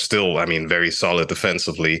we are still, very solid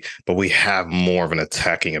defensively, but we have more of an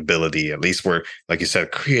attacking ability. At least we're, like you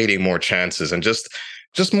said, creating more chances and just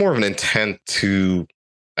just more of an intent to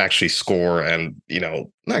actually score and,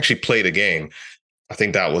 actually play the game. I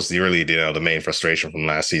think that was the main frustration from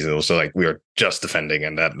last season. It was like we were just defending,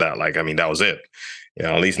 and that was it.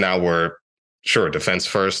 At least now we're sure defense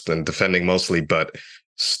first and defending mostly, but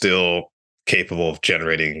still capable of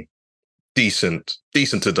generating decent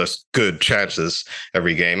to just good chances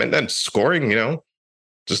every game, and then scoring,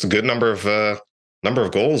 just a good number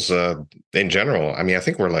of goals in general. I mean, I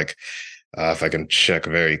think we're like, if I can check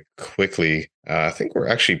very quickly, I think we're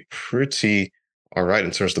actually pretty all right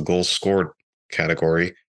in terms of the goals scored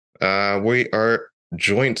category. We are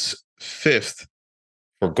joint 5th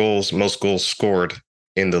for most goals scored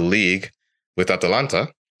in the league with Atalanta,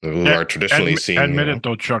 who are traditionally seen. Admit it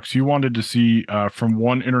though, Chucks, you wanted to see from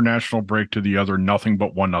one international break to the other, nothing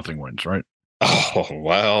but 1-0 wins, right? Oh,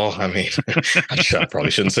 well, I mean, I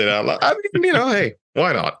probably shouldn't say that out loud. I mean, hey,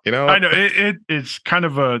 why not? I know it's kind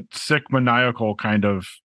of a sick maniacal kind of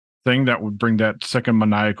thing that would bring that sick and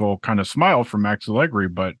maniacal kind of smile from Max Allegri,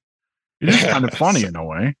 but it is kind of funny in a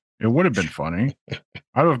way. It would have been funny.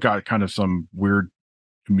 I would have got kind of some weird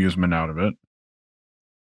amusement out of it.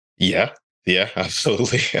 Yeah,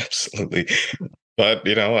 absolutely. But,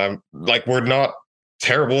 I'm like, we're not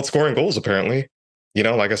terrible at scoring goals, apparently.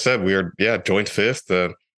 Like I said, we're, joint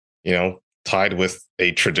 5th, tied with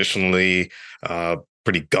a traditionally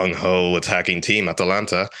pretty gung-ho attacking team,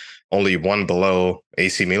 Atalanta, only 1 below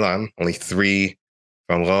AC Milan, only 3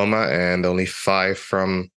 from Roma, and only 5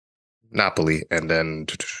 from Napoli, and then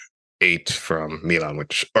 8 from Milan,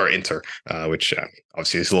 or Inter, which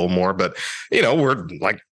obviously is a little more, but, we're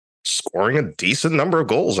like scoring a decent number of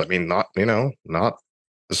goals. I mean, that's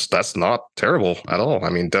not terrible at all. I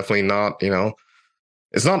mean, definitely not,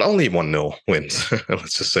 it's not only 1-0 wins.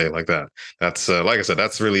 Let's just say it like that. That's like I said,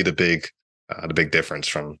 that's really the big difference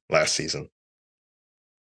from last season.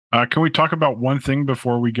 Can we talk about one thing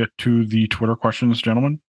before we get to the Twitter questions,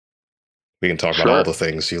 gentlemen? We can talk about all the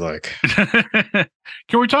things you like.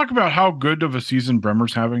 Can we talk about how good of a season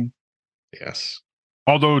Bremer's having? Yes.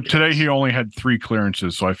 Although today he only had 3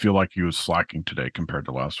 clearances, so I feel like he was slacking today compared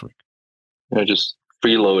to last week. Just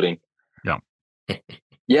freeloading. Yeah.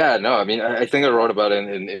 Yeah, no, I mean, I think I wrote about it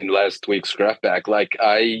in last week's graph back. Like,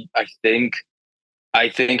 I think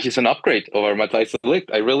he's an upgrade over Matthijs de Ligt.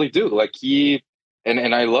 I really do. Like, and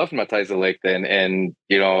I love Matthijs de Ligt, and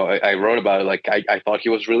I wrote about it. Like, I thought he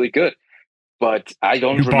was really good, but I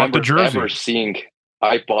don't remember ever seeing.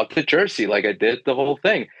 I bought the jersey, like I did the whole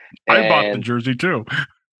thing. I bought the jersey too.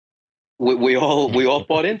 We all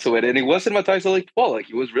bought into it, and it wasn't Matthijs de Ligt's fault. Like,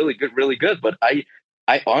 he was really good, but I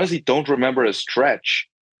honestly don't remember a stretch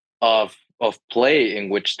of play in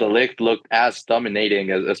which de Ligt looked as dominating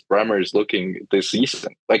as Bremer is looking this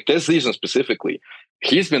season. Like, this season specifically,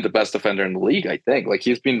 he's been the best defender in the league, I think. Like,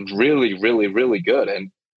 he's been really, really, really good.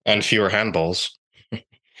 And fewer handballs.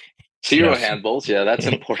 Zero handballs, yeah, that's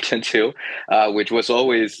important too. Which was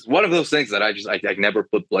always one of those things that I never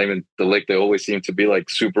put blame in de Ligt. They always seem to be like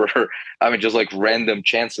super, just like random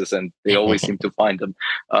chances, and they always seem to find them.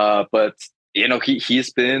 But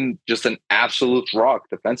he's been just an absolute rock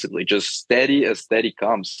defensively, just steady as steady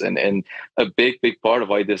comes, and a big part of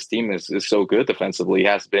why this team is so good defensively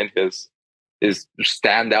has been his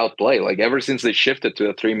standout play. Like, ever since they shifted to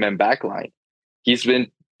a 3-man back line, he's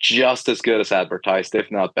been just as good as advertised, if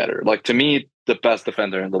not better. Like, to me, the best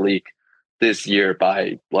defender in the league this year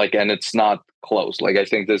and it's not close. Like, I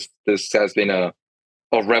think this has been a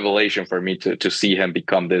revelation for me to see him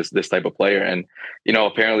become this type of player. And,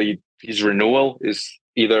 apparently his renewal is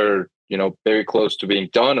either, very close to being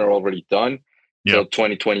done or already done. So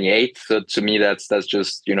 2028. So to me, that's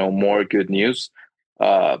just, more good news.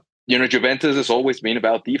 Juventus has always been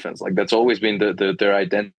about defense. Like, that's always been their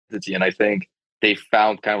identity. And I think they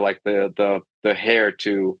found kind of like the heir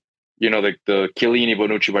to, the Chiellini,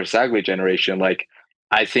 Bonucci, Barzagli generation. Like,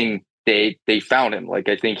 I think they found him. Like,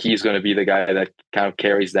 I think he's going to be the guy that kind of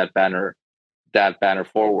carries that banner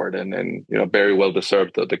forward, and very well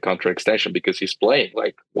deserved the contract extension, because he's playing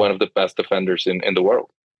like one of the best defenders in the world.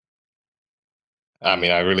 I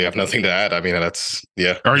mean, I really have nothing to add. I mean, that's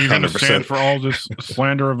Are you going to stand for all this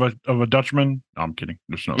slander of a Dutchman? No, I'm kidding.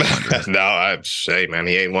 There's no slander. No, I'd say, man,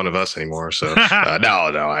 he ain't one of us anymore. So no,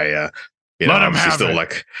 I still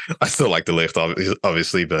like the lift,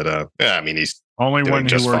 obviously, but I mean, he's only when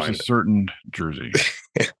he wears a certain jersey.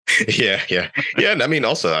 yeah. And I mean,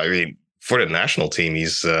 also, I mean, for the national team,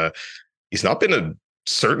 he's not been a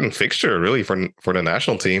certain fixture really for the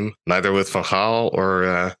national team, neither with Van Gaal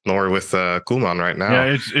or nor with Koeman right now.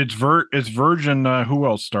 Yeah, it's Virgin. Who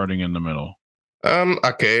else starting in the middle?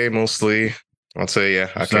 Ake mostly. I'd say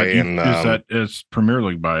Ake, and is Premier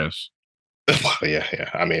League bias? Well, yeah.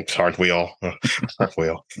 I mean, aren't we all? Aren't we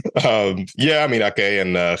all? Yeah, I mean, Ake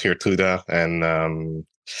and Geertruida and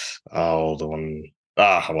the one.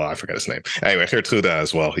 Well, I forgot his name. Anyway, Geertruida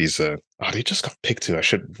as well. He's he just got picked too. I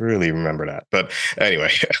should really remember that. But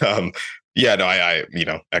anyway, yeah, no, I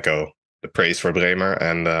echo the praise for Bremer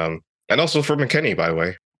and also for McKennie, by the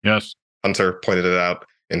way. Yes, Hunter pointed it out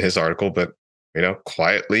in his article, but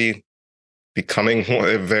quietly becoming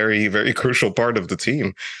a very, very crucial part of the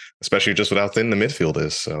team, especially just with how thin the midfield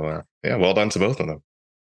is. So, yeah, well done to both of them.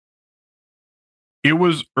 It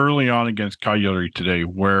was early on against Cagliari today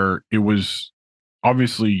where it was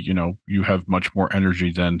obviously, you have much more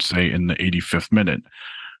energy than, say, in the 85th minute.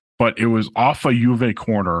 But it was off a Juve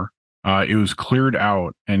corner. It was cleared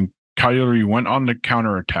out, and Cagliari went on the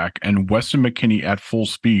counterattack, and Weston McKennie at full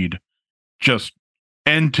speed, just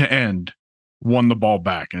end to end, won the ball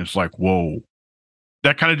back. And it's like, whoa.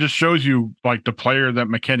 That kind of just shows you like the player that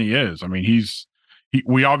McKennie is. I mean,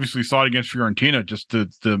 we obviously saw it against Fiorentina, just the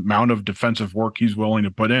amount of defensive work he's willing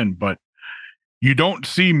to put in, but you don't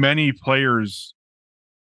see many players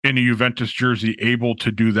in a Juventus jersey able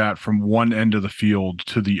to do that from one end of the field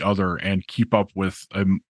to the other and keep up with,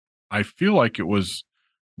 I feel like it was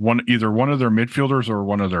either one of their midfielders or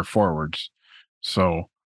one of their forwards. So,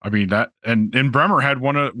 I mean that, and Bremer had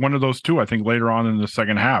one of those too. I think later on in the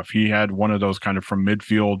second half, he had one of those kind of from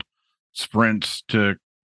midfield sprints to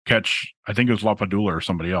catch. I think it was Lapadula or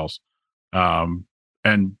somebody else,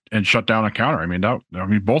 and shut down a counter. I mean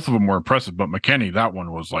both of them were impressive, but McKennie, that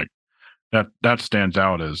one was like that stands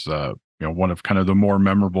out as one of kind of the more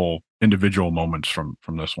memorable individual moments from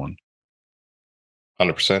this one.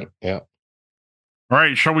 100%, yeah. All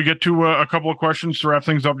right, shall we get to a couple of questions to wrap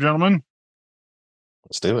things up, gentlemen?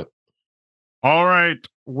 Let's do it. All right.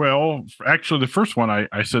 Well, actually, the first one,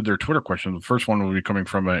 I said their Twitter question. The first one will be coming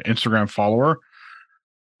from an Instagram follower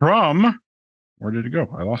from, where did it go?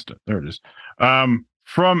 I lost it. There it is.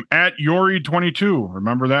 From @Yori22.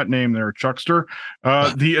 Remember that name there, Chuckster.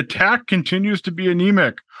 The attack continues to be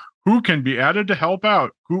anemic. Who can be added to help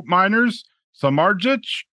out? Coop Miners,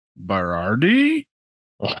 Samardzic, Berardi?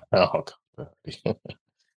 Oh, God.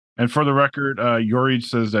 And for the record, Yori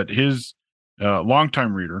says that his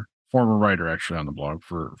longtime reader, former writer actually on the blog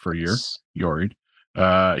for a year, Yori,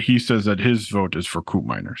 he says that his vote is for Coop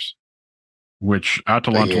Miners, which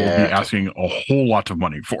Atalanta will be asking a whole lot of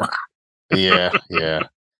money for. Yeah.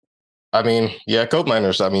 I mean, Coop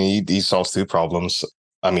Miners, I mean, he solves two problems.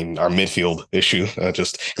 I mean, our midfield issue,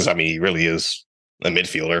 just because, I mean, he really is a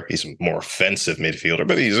midfielder. He's a more offensive midfielder,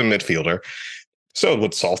 but he's a midfielder. So it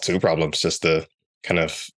would solve two problems, just the kind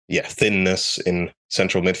of, thinness in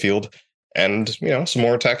central midfield and, some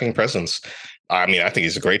more attacking presence. I mean, I think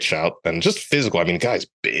he's a great shout and just physical. I mean, the guy's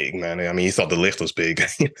big, man. I mean, he thought the lift was big.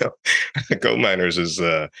 Goat Miners is,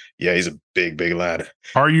 he's a big, big lad.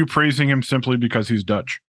 Are you praising him simply because he's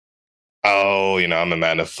Dutch? Oh, I'm a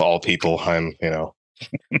man of all people. I'm, I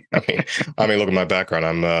mean, look at my background.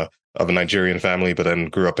 I'm of a Nigerian family, but then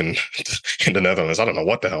grew up in the Netherlands. I don't know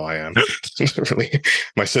what the hell I am. Really,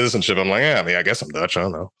 my citizenship. I'm like, I guess I'm Dutch. I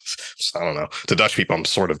don't know. To Dutch people, I'm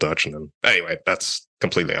sort of Dutch. And then anyway, that's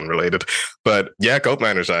completely unrelated. But Goat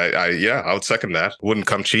Miners, I would second that. Wouldn't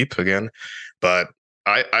come cheap again, but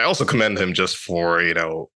I also commend him just for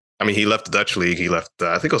I mean, he left the Dutch league. He left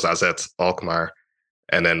I think it was AZ Alkmaar,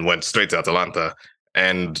 and then went straight to Atalanta.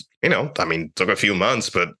 And I mean, took a few months,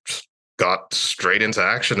 but got straight into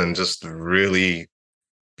action and just really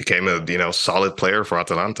became a solid player for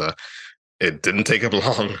Atalanta. It didn't take him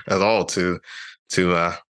long at all to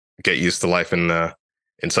get used to life in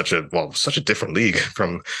such a different league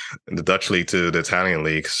from the Dutch league to the Italian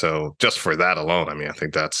league. So just for that alone, I mean, I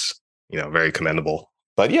think that's very commendable.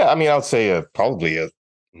 But I mean, I would say probably a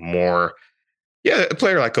more a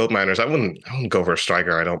player like Goat Miners. I wouldn't go for a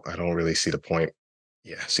striker. I don't really see the point.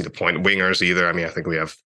 Wingers either. I mean, I think we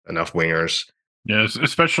have enough wingers. Yes,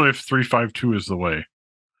 especially if 3-5-2 is the way.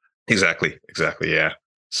 Exactly. Yeah.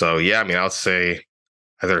 So I mean, I would say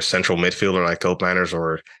either a central midfielder like Goat Miners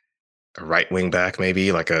or a right wing back,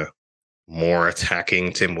 maybe like a more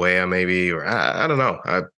attacking Tim Weah, maybe, or I don't know.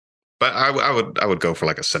 But I would go for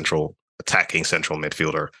like a attacking central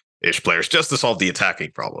midfielder-ish players just to solve the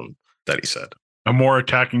attacking problem that he said. A more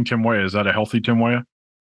attacking Tim Weah. Is that a healthy Tim Weah?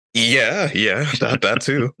 Yeah, that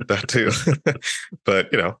too. But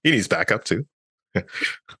he needs backup too.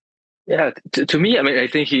 Yeah, to me, I mean, I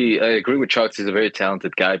think I agree with Chucks. He's a very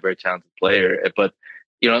talented guy, very talented player. But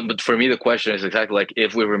but for me, the question is exactly like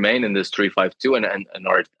if we remain in this 3-5-2 and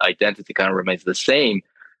our identity kind of remains the same.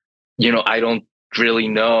 I don't really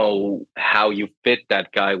know how you fit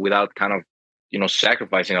that guy without kind of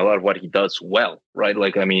sacrificing a lot of what he does well, right?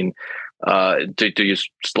 Like, I mean, Do you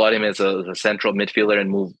slot him as a central midfielder and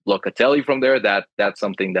move Locatelli from there? That's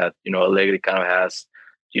something that Allegri kind of has.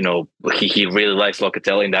 He really likes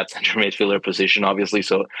Locatelli in that central midfielder position, obviously.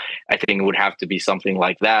 So I think it would have to be something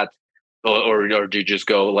like that. Or do you just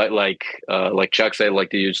go like Chuck said,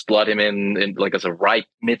 like do you slot him in like as a right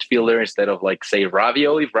midfielder instead of like say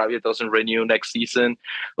Rabiot if Rabiot doesn't renew next season?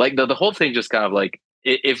 Like the whole thing just kind of like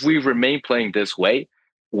if we remain playing this way,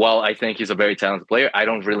 while I think he's a very talented player, I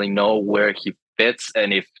don't really know where he fits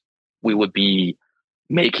and if we would be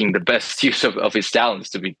making the best use of his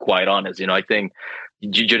talents, to be quite honest. I think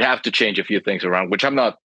you'd have to change a few things around, which I'm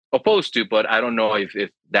not opposed to, but I don't know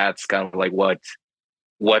if that's kind of like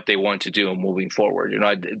what they want to do moving forward.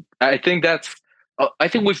 I think I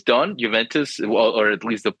think we've done Juventus, or at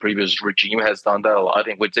least the previous regime has done that a lot,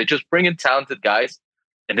 in which they just bring in talented guys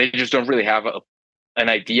and they just don't really have an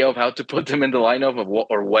idea of how to put them in the lineup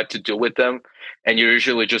or what to do with them. And you're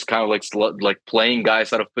usually just kind of like playing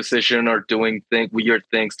guys out of position or doing weird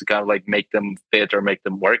things to kind of like make them fit or make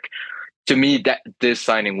them work. To me, that this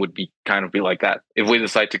signing would be like that. If we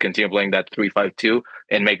decide to continue playing that 3-5-2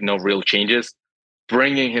 and make no real changes,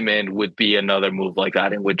 bringing him in would be another move like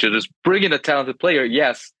that, in which it is bringing a talented player,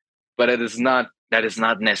 yes, but that is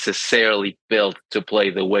not necessarily built to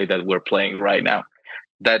play the way that we're playing right now.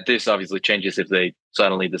 That this obviously changes if they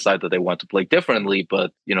suddenly decide that they want to play differently,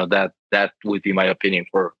 but that would be my opinion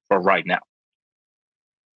for right now.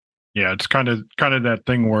 Yeah, it's kind of that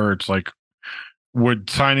thing where it's like, would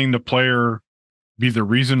signing the player be the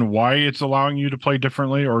reason why it's allowing you to play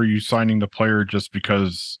differently, or are you signing the player just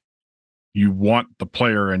because you want the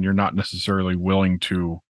player and you're not necessarily willing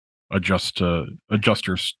to adjust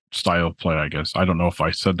your style of play? I guess I don't know if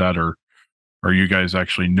I said that or you guys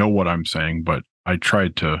actually know what I'm saying, but I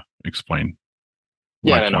tried to explain.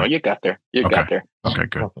 Yeah, no, you got there. Got there. Okay,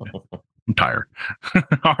 good. I'm tired.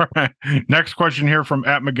 All right. Next question here from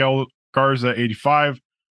 @Miguel Garza 85.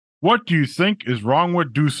 What do you think is wrong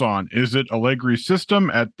with Dusan? Is it Allegri's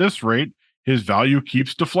system? At this rate, his value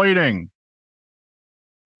keeps deflating.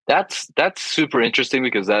 That's super interesting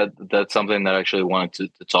because that's something that I actually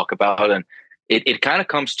wanted to talk about, and it kind of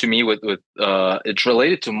comes to me with it's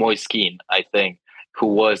related to Moise Kean, I think, who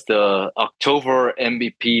was the October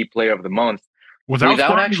MVP Player of the Month without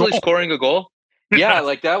actually scoring a goal. Yeah,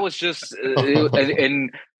 like that was just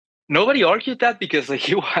and nobody argued that because like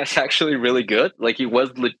he was actually really good. Like he was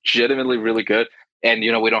legitimately really good, and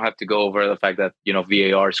we don't have to go over the fact that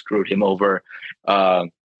VAR screwed him over.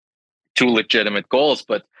 2 legitimate goals,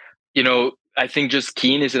 but I think just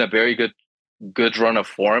Keane is in a very good run of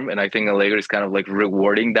form, and I think Allegri is kind of like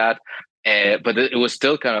rewarding that. But it was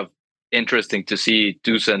still kind of interesting to see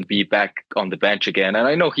Dusan be back on the bench again. And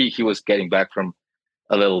I know he was getting back from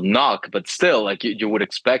a little knock, but still, like you would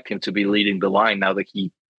expect him to be leading the line now that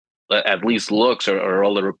he at least looks, or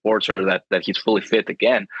all the reports are that he's fully fit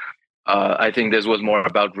again. I think this was more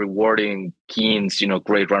about rewarding Keane's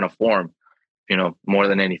great run of form, more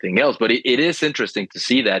than anything else. But it is interesting to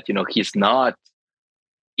see that, he's not,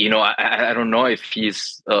 I don't know if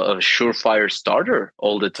he's a surefire starter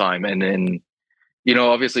all the time. And then,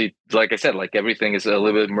 obviously, like I said, like everything is a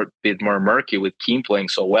little bit more murky with Keane playing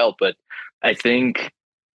so well. But I think,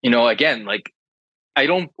 again, like I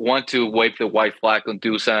don't want to wave the white flag on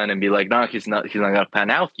Dusan and be like, no, he's not going to pan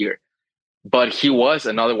out here. But he was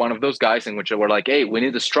another one of those guys in which we're like, hey, we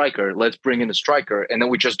need a striker. Let's bring in a striker. And then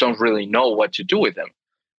we just don't really know what to do with him.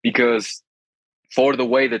 Because for the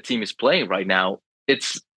way the team is playing right now,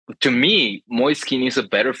 it's, to me, Moise Kean is a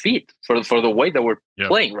better fit for the way that we're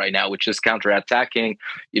playing right now, which is counter-attacking,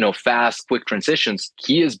 fast, quick transitions.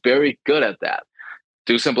 He is very good at that.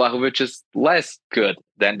 Dusan Vlahovic is less good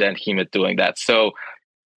than him at doing that. So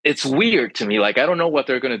it's weird to me. Like, I don't know what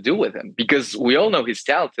they're going to do with him, because we all know he's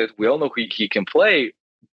talented. We all know he can play,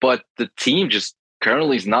 but the team just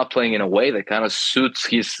currently is not playing in a way that kind of suits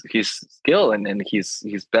his skill and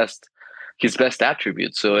his best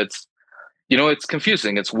attributes. So it's, it's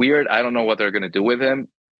confusing. It's weird. I don't know what they're going to do with him.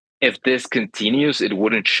 If this continues, it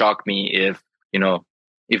wouldn't shock me if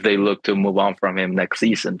they look to move on from him next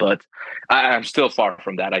season. But I'm still far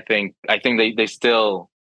from that. I think they still,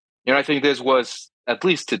 I think this was, at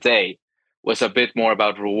least today, was a bit more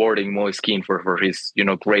about rewarding Moise Kean for his,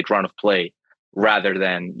 great run of play, rather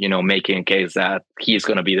than, making a case that he's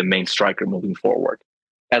going to be the main striker moving forward.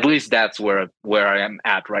 At least that's where I am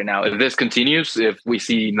at right now. If this continues, if we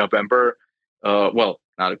see November, well,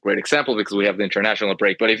 not a great example because we have the international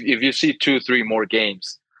break, but if you see 2-3 more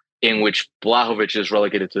games in which Vlahovic is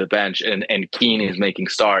relegated to the bench and Kean is making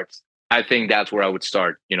starts, I think that's where I would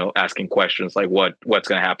start, asking questions like what's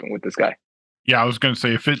going to happen with this guy. Yeah, I was going to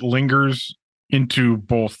say, if it lingers, into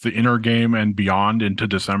both the inner game and beyond into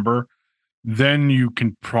December, then you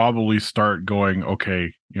can probably start going,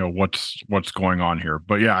 okay, what's going on here.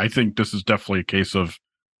 But yeah, I think this is definitely a case of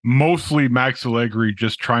mostly Max Allegri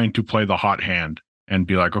just trying to play the hot hand and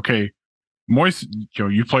be like, okay, Moise,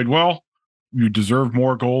 you played well. You deserve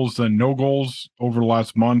more goals than no goals over the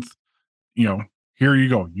last month. Here you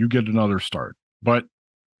go. You get another start. But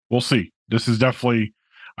we'll see.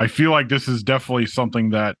 I feel like this is definitely something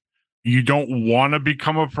that you don't want to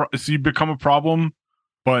become a problem,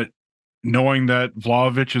 but knowing that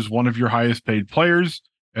Vlahovic is one of your highest paid players,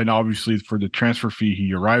 and obviously for the transfer fee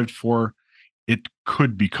he arrived for, it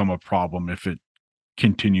could become a problem if it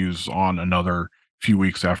continues on another few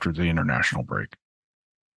weeks after the international break.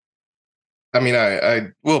 I mean, I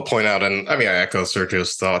will point out, and I echo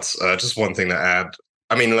Sergio's thoughts. Just one thing to add.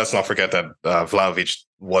 I mean, let's not forget that Vlahovic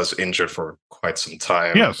was injured for quite some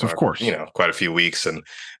time. Yes, of course. Quite a few weeks, and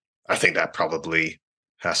I think that probably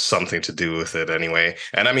has something to do with it anyway.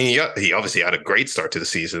 And I mean, he obviously had a great start to the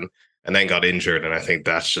season and then got injured, and I think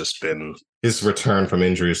that's just been his return from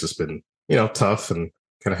injuries has been tough and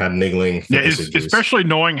kind of had niggling. Yeah, especially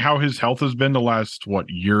knowing how his health has been the last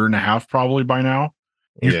year and a half probably by now.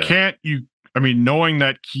 Knowing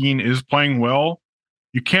that Keane is playing well,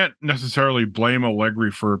 you can't necessarily blame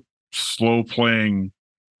Allegri for slow playing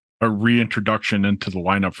a reintroduction into the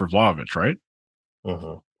lineup for Vlahovic, right?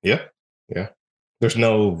 Uh-huh. Yeah. There's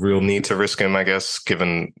no real need to risk him, I guess,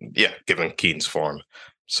 given Keane's form.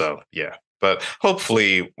 So yeah, but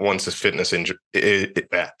hopefully once his fitness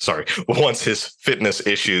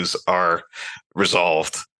issues are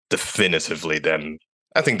resolved definitively, then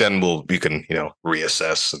I think we can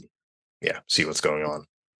reassess and see what's going on.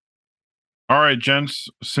 All right, gents,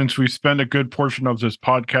 since we spend a good portion of this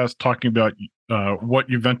podcast talking about what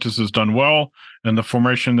Juventus has done well and the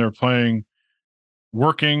formation they're playing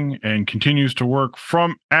working and continues to work,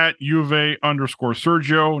 from at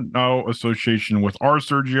Juve_Sergio, no association with our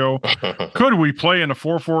Sergio, could we play in a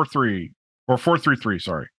 4-4-3 or 4-3-3?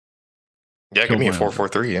 Sorry. Yeah, give me a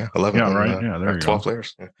 4-4-3. Yeah, 11. Yeah, right. Yeah, there you 12 go.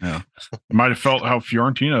 Players. Yeah, it might have felt how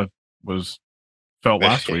Fiorentina felt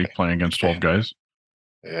last week playing against 12 guys.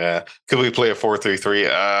 Yeah, could we play a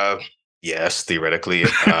 4-3-3? Yes, theoretically.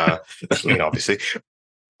 Obviously.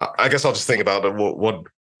 I guess I'll just think about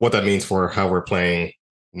what that means for how we're playing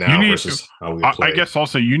now versus how we play. I guess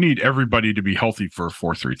also you need everybody to be healthy for a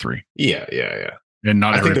 4-3-3. Yeah. And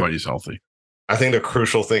not everybody's healthy. I think the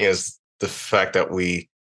crucial thing is the fact that we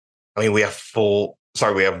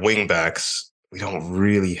have wing backs. We don't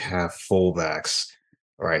really have full backs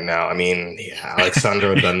right now. I mean,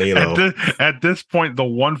 Alexandro Danilo. At this point, the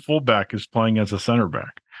one fullback is playing as a center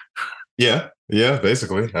back. Yeah,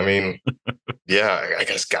 basically. I mean, I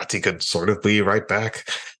guess Gatti could sort of be right back.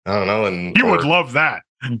 I don't know. And you would love that.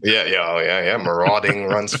 Yeah. Marauding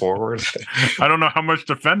runs forward. I don't know how much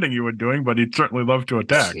defending you were doing, but he'd certainly love to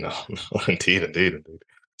attack. No, indeed.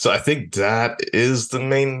 So I think that is the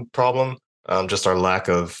main problem. Just our lack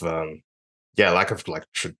of like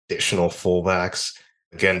traditional fullbacks.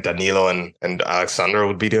 Again, Danilo and Alexandro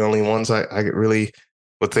would be the only ones I really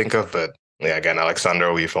would think of, but yeah, again,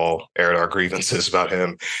 Alexandro, we've all aired our grievances about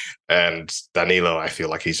him. And Danilo, I feel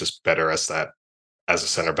like he's just better as a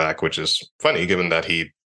center back, which is funny given that he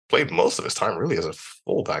played most of his time really as a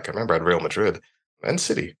fullback. I remember at Real Madrid and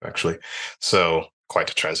City, actually. So quite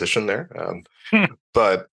a transition there.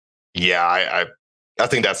 But yeah, I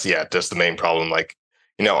think that's just the main problem. Like,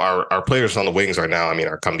 our players on the wings right now,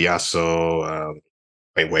 our Cambiaso,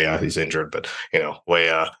 Weah, he's injured, but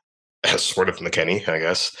Weah has sort of McKennie, I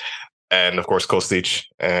guess. And of course, Kostic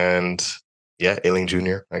and Ailing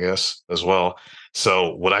Jr., I guess, as well.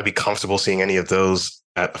 So would I be comfortable seeing any of those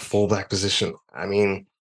at a fullback position? I mean,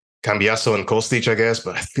 Cambiaso and Kostic, I guess,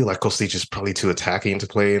 but I feel like Kostic is probably too attacking to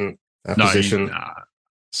play in that position.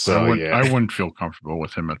 So I wouldn't feel comfortable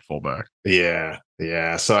with him at fullback. Yeah.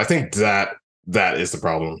 So I think that is the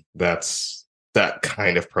problem. That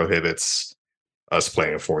kind of prohibits us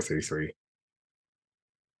playing a 4-3-3.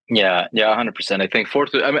 Yeah, 100%. I think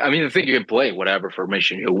I think you can play whatever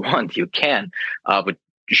formation you want. You can, but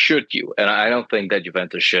should you? And I don't think that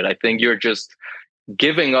Juventus should. I think you're just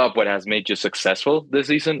giving up what has made you successful this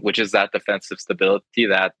season, which is that defensive stability,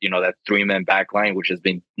 that that 3-man back line, which has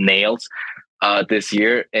been nails this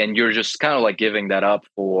year, and you're just kind of like giving that up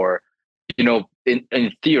for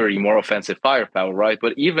in theory more offensive firepower, right?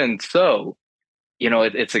 But even so,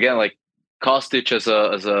 it's again like Kostic as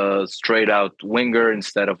a straight out winger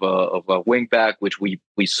instead of a wing back, which we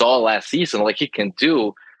saw last season. Like, he can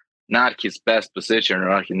do not his best position or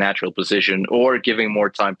not his natural position, or giving more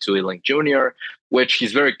time to Ailing Jr., which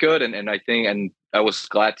he's very good. And I think, and was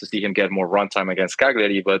glad to see him get more runtime against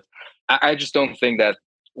Cagliari, but I just don't think that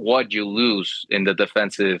what you lose in the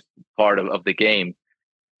defensive part of the game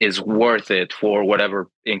is worth it for whatever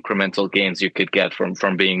incremental gains you could get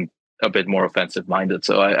from being a bit more offensive minded.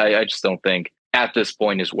 So I just don't think at this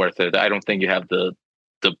point is worth it. I don't think you have the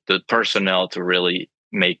personnel to really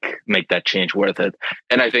make that change worth it.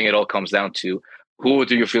 And I think it all comes down to, who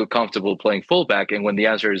do you feel comfortable playing fullback? And when the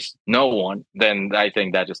answer is no one, then I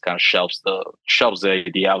think that just kind of shelves the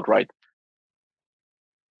idea outright.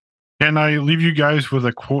 Can I leave you guys with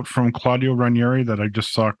a quote from Claudio Ranieri that I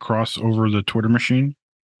just saw cross over the Twitter machine?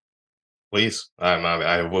 Please.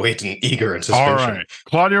 I'm waiting, eager anticipation. All right.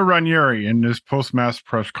 Claudio Ranieri in his post-match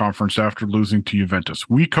press conference after losing to Juventus.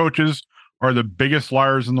 We coaches are the biggest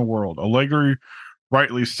liars in the world. Allegri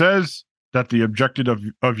rightly says that the objective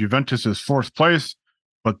of Juventus is fourth place,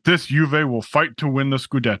 but this Juve will fight to win the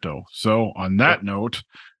Scudetto. So on that note,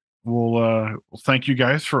 we'll thank you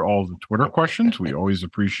guys for all the Twitter questions. We always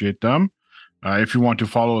appreciate them. If you want to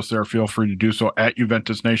follow us there, feel free to do so at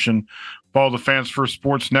Juventus Nation. Follow the Fans First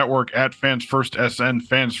Sports Network at Fans First SN,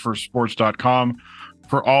 fansfirstsports.com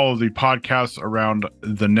for all of the podcasts around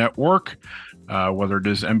the network, whether it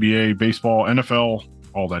is NBA, baseball, NFL,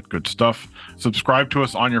 all that good stuff. Subscribe to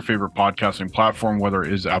us on your favorite podcasting platform, whether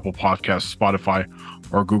it is Apple Podcasts, Spotify,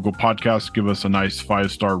 or Google Podcasts. Give us a nice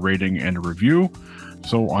 5-star rating and a review.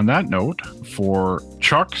 So on that note, for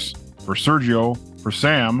Chucks, for Sergio, for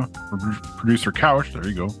Sam, for producer Couch, there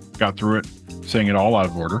you go, got through it, saying it all out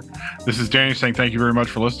of order. This is Danny saying thank you very much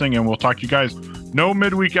for listening, and we'll talk to you guys. No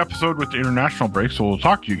midweek episode with the international break, so we'll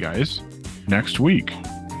talk to you guys next week.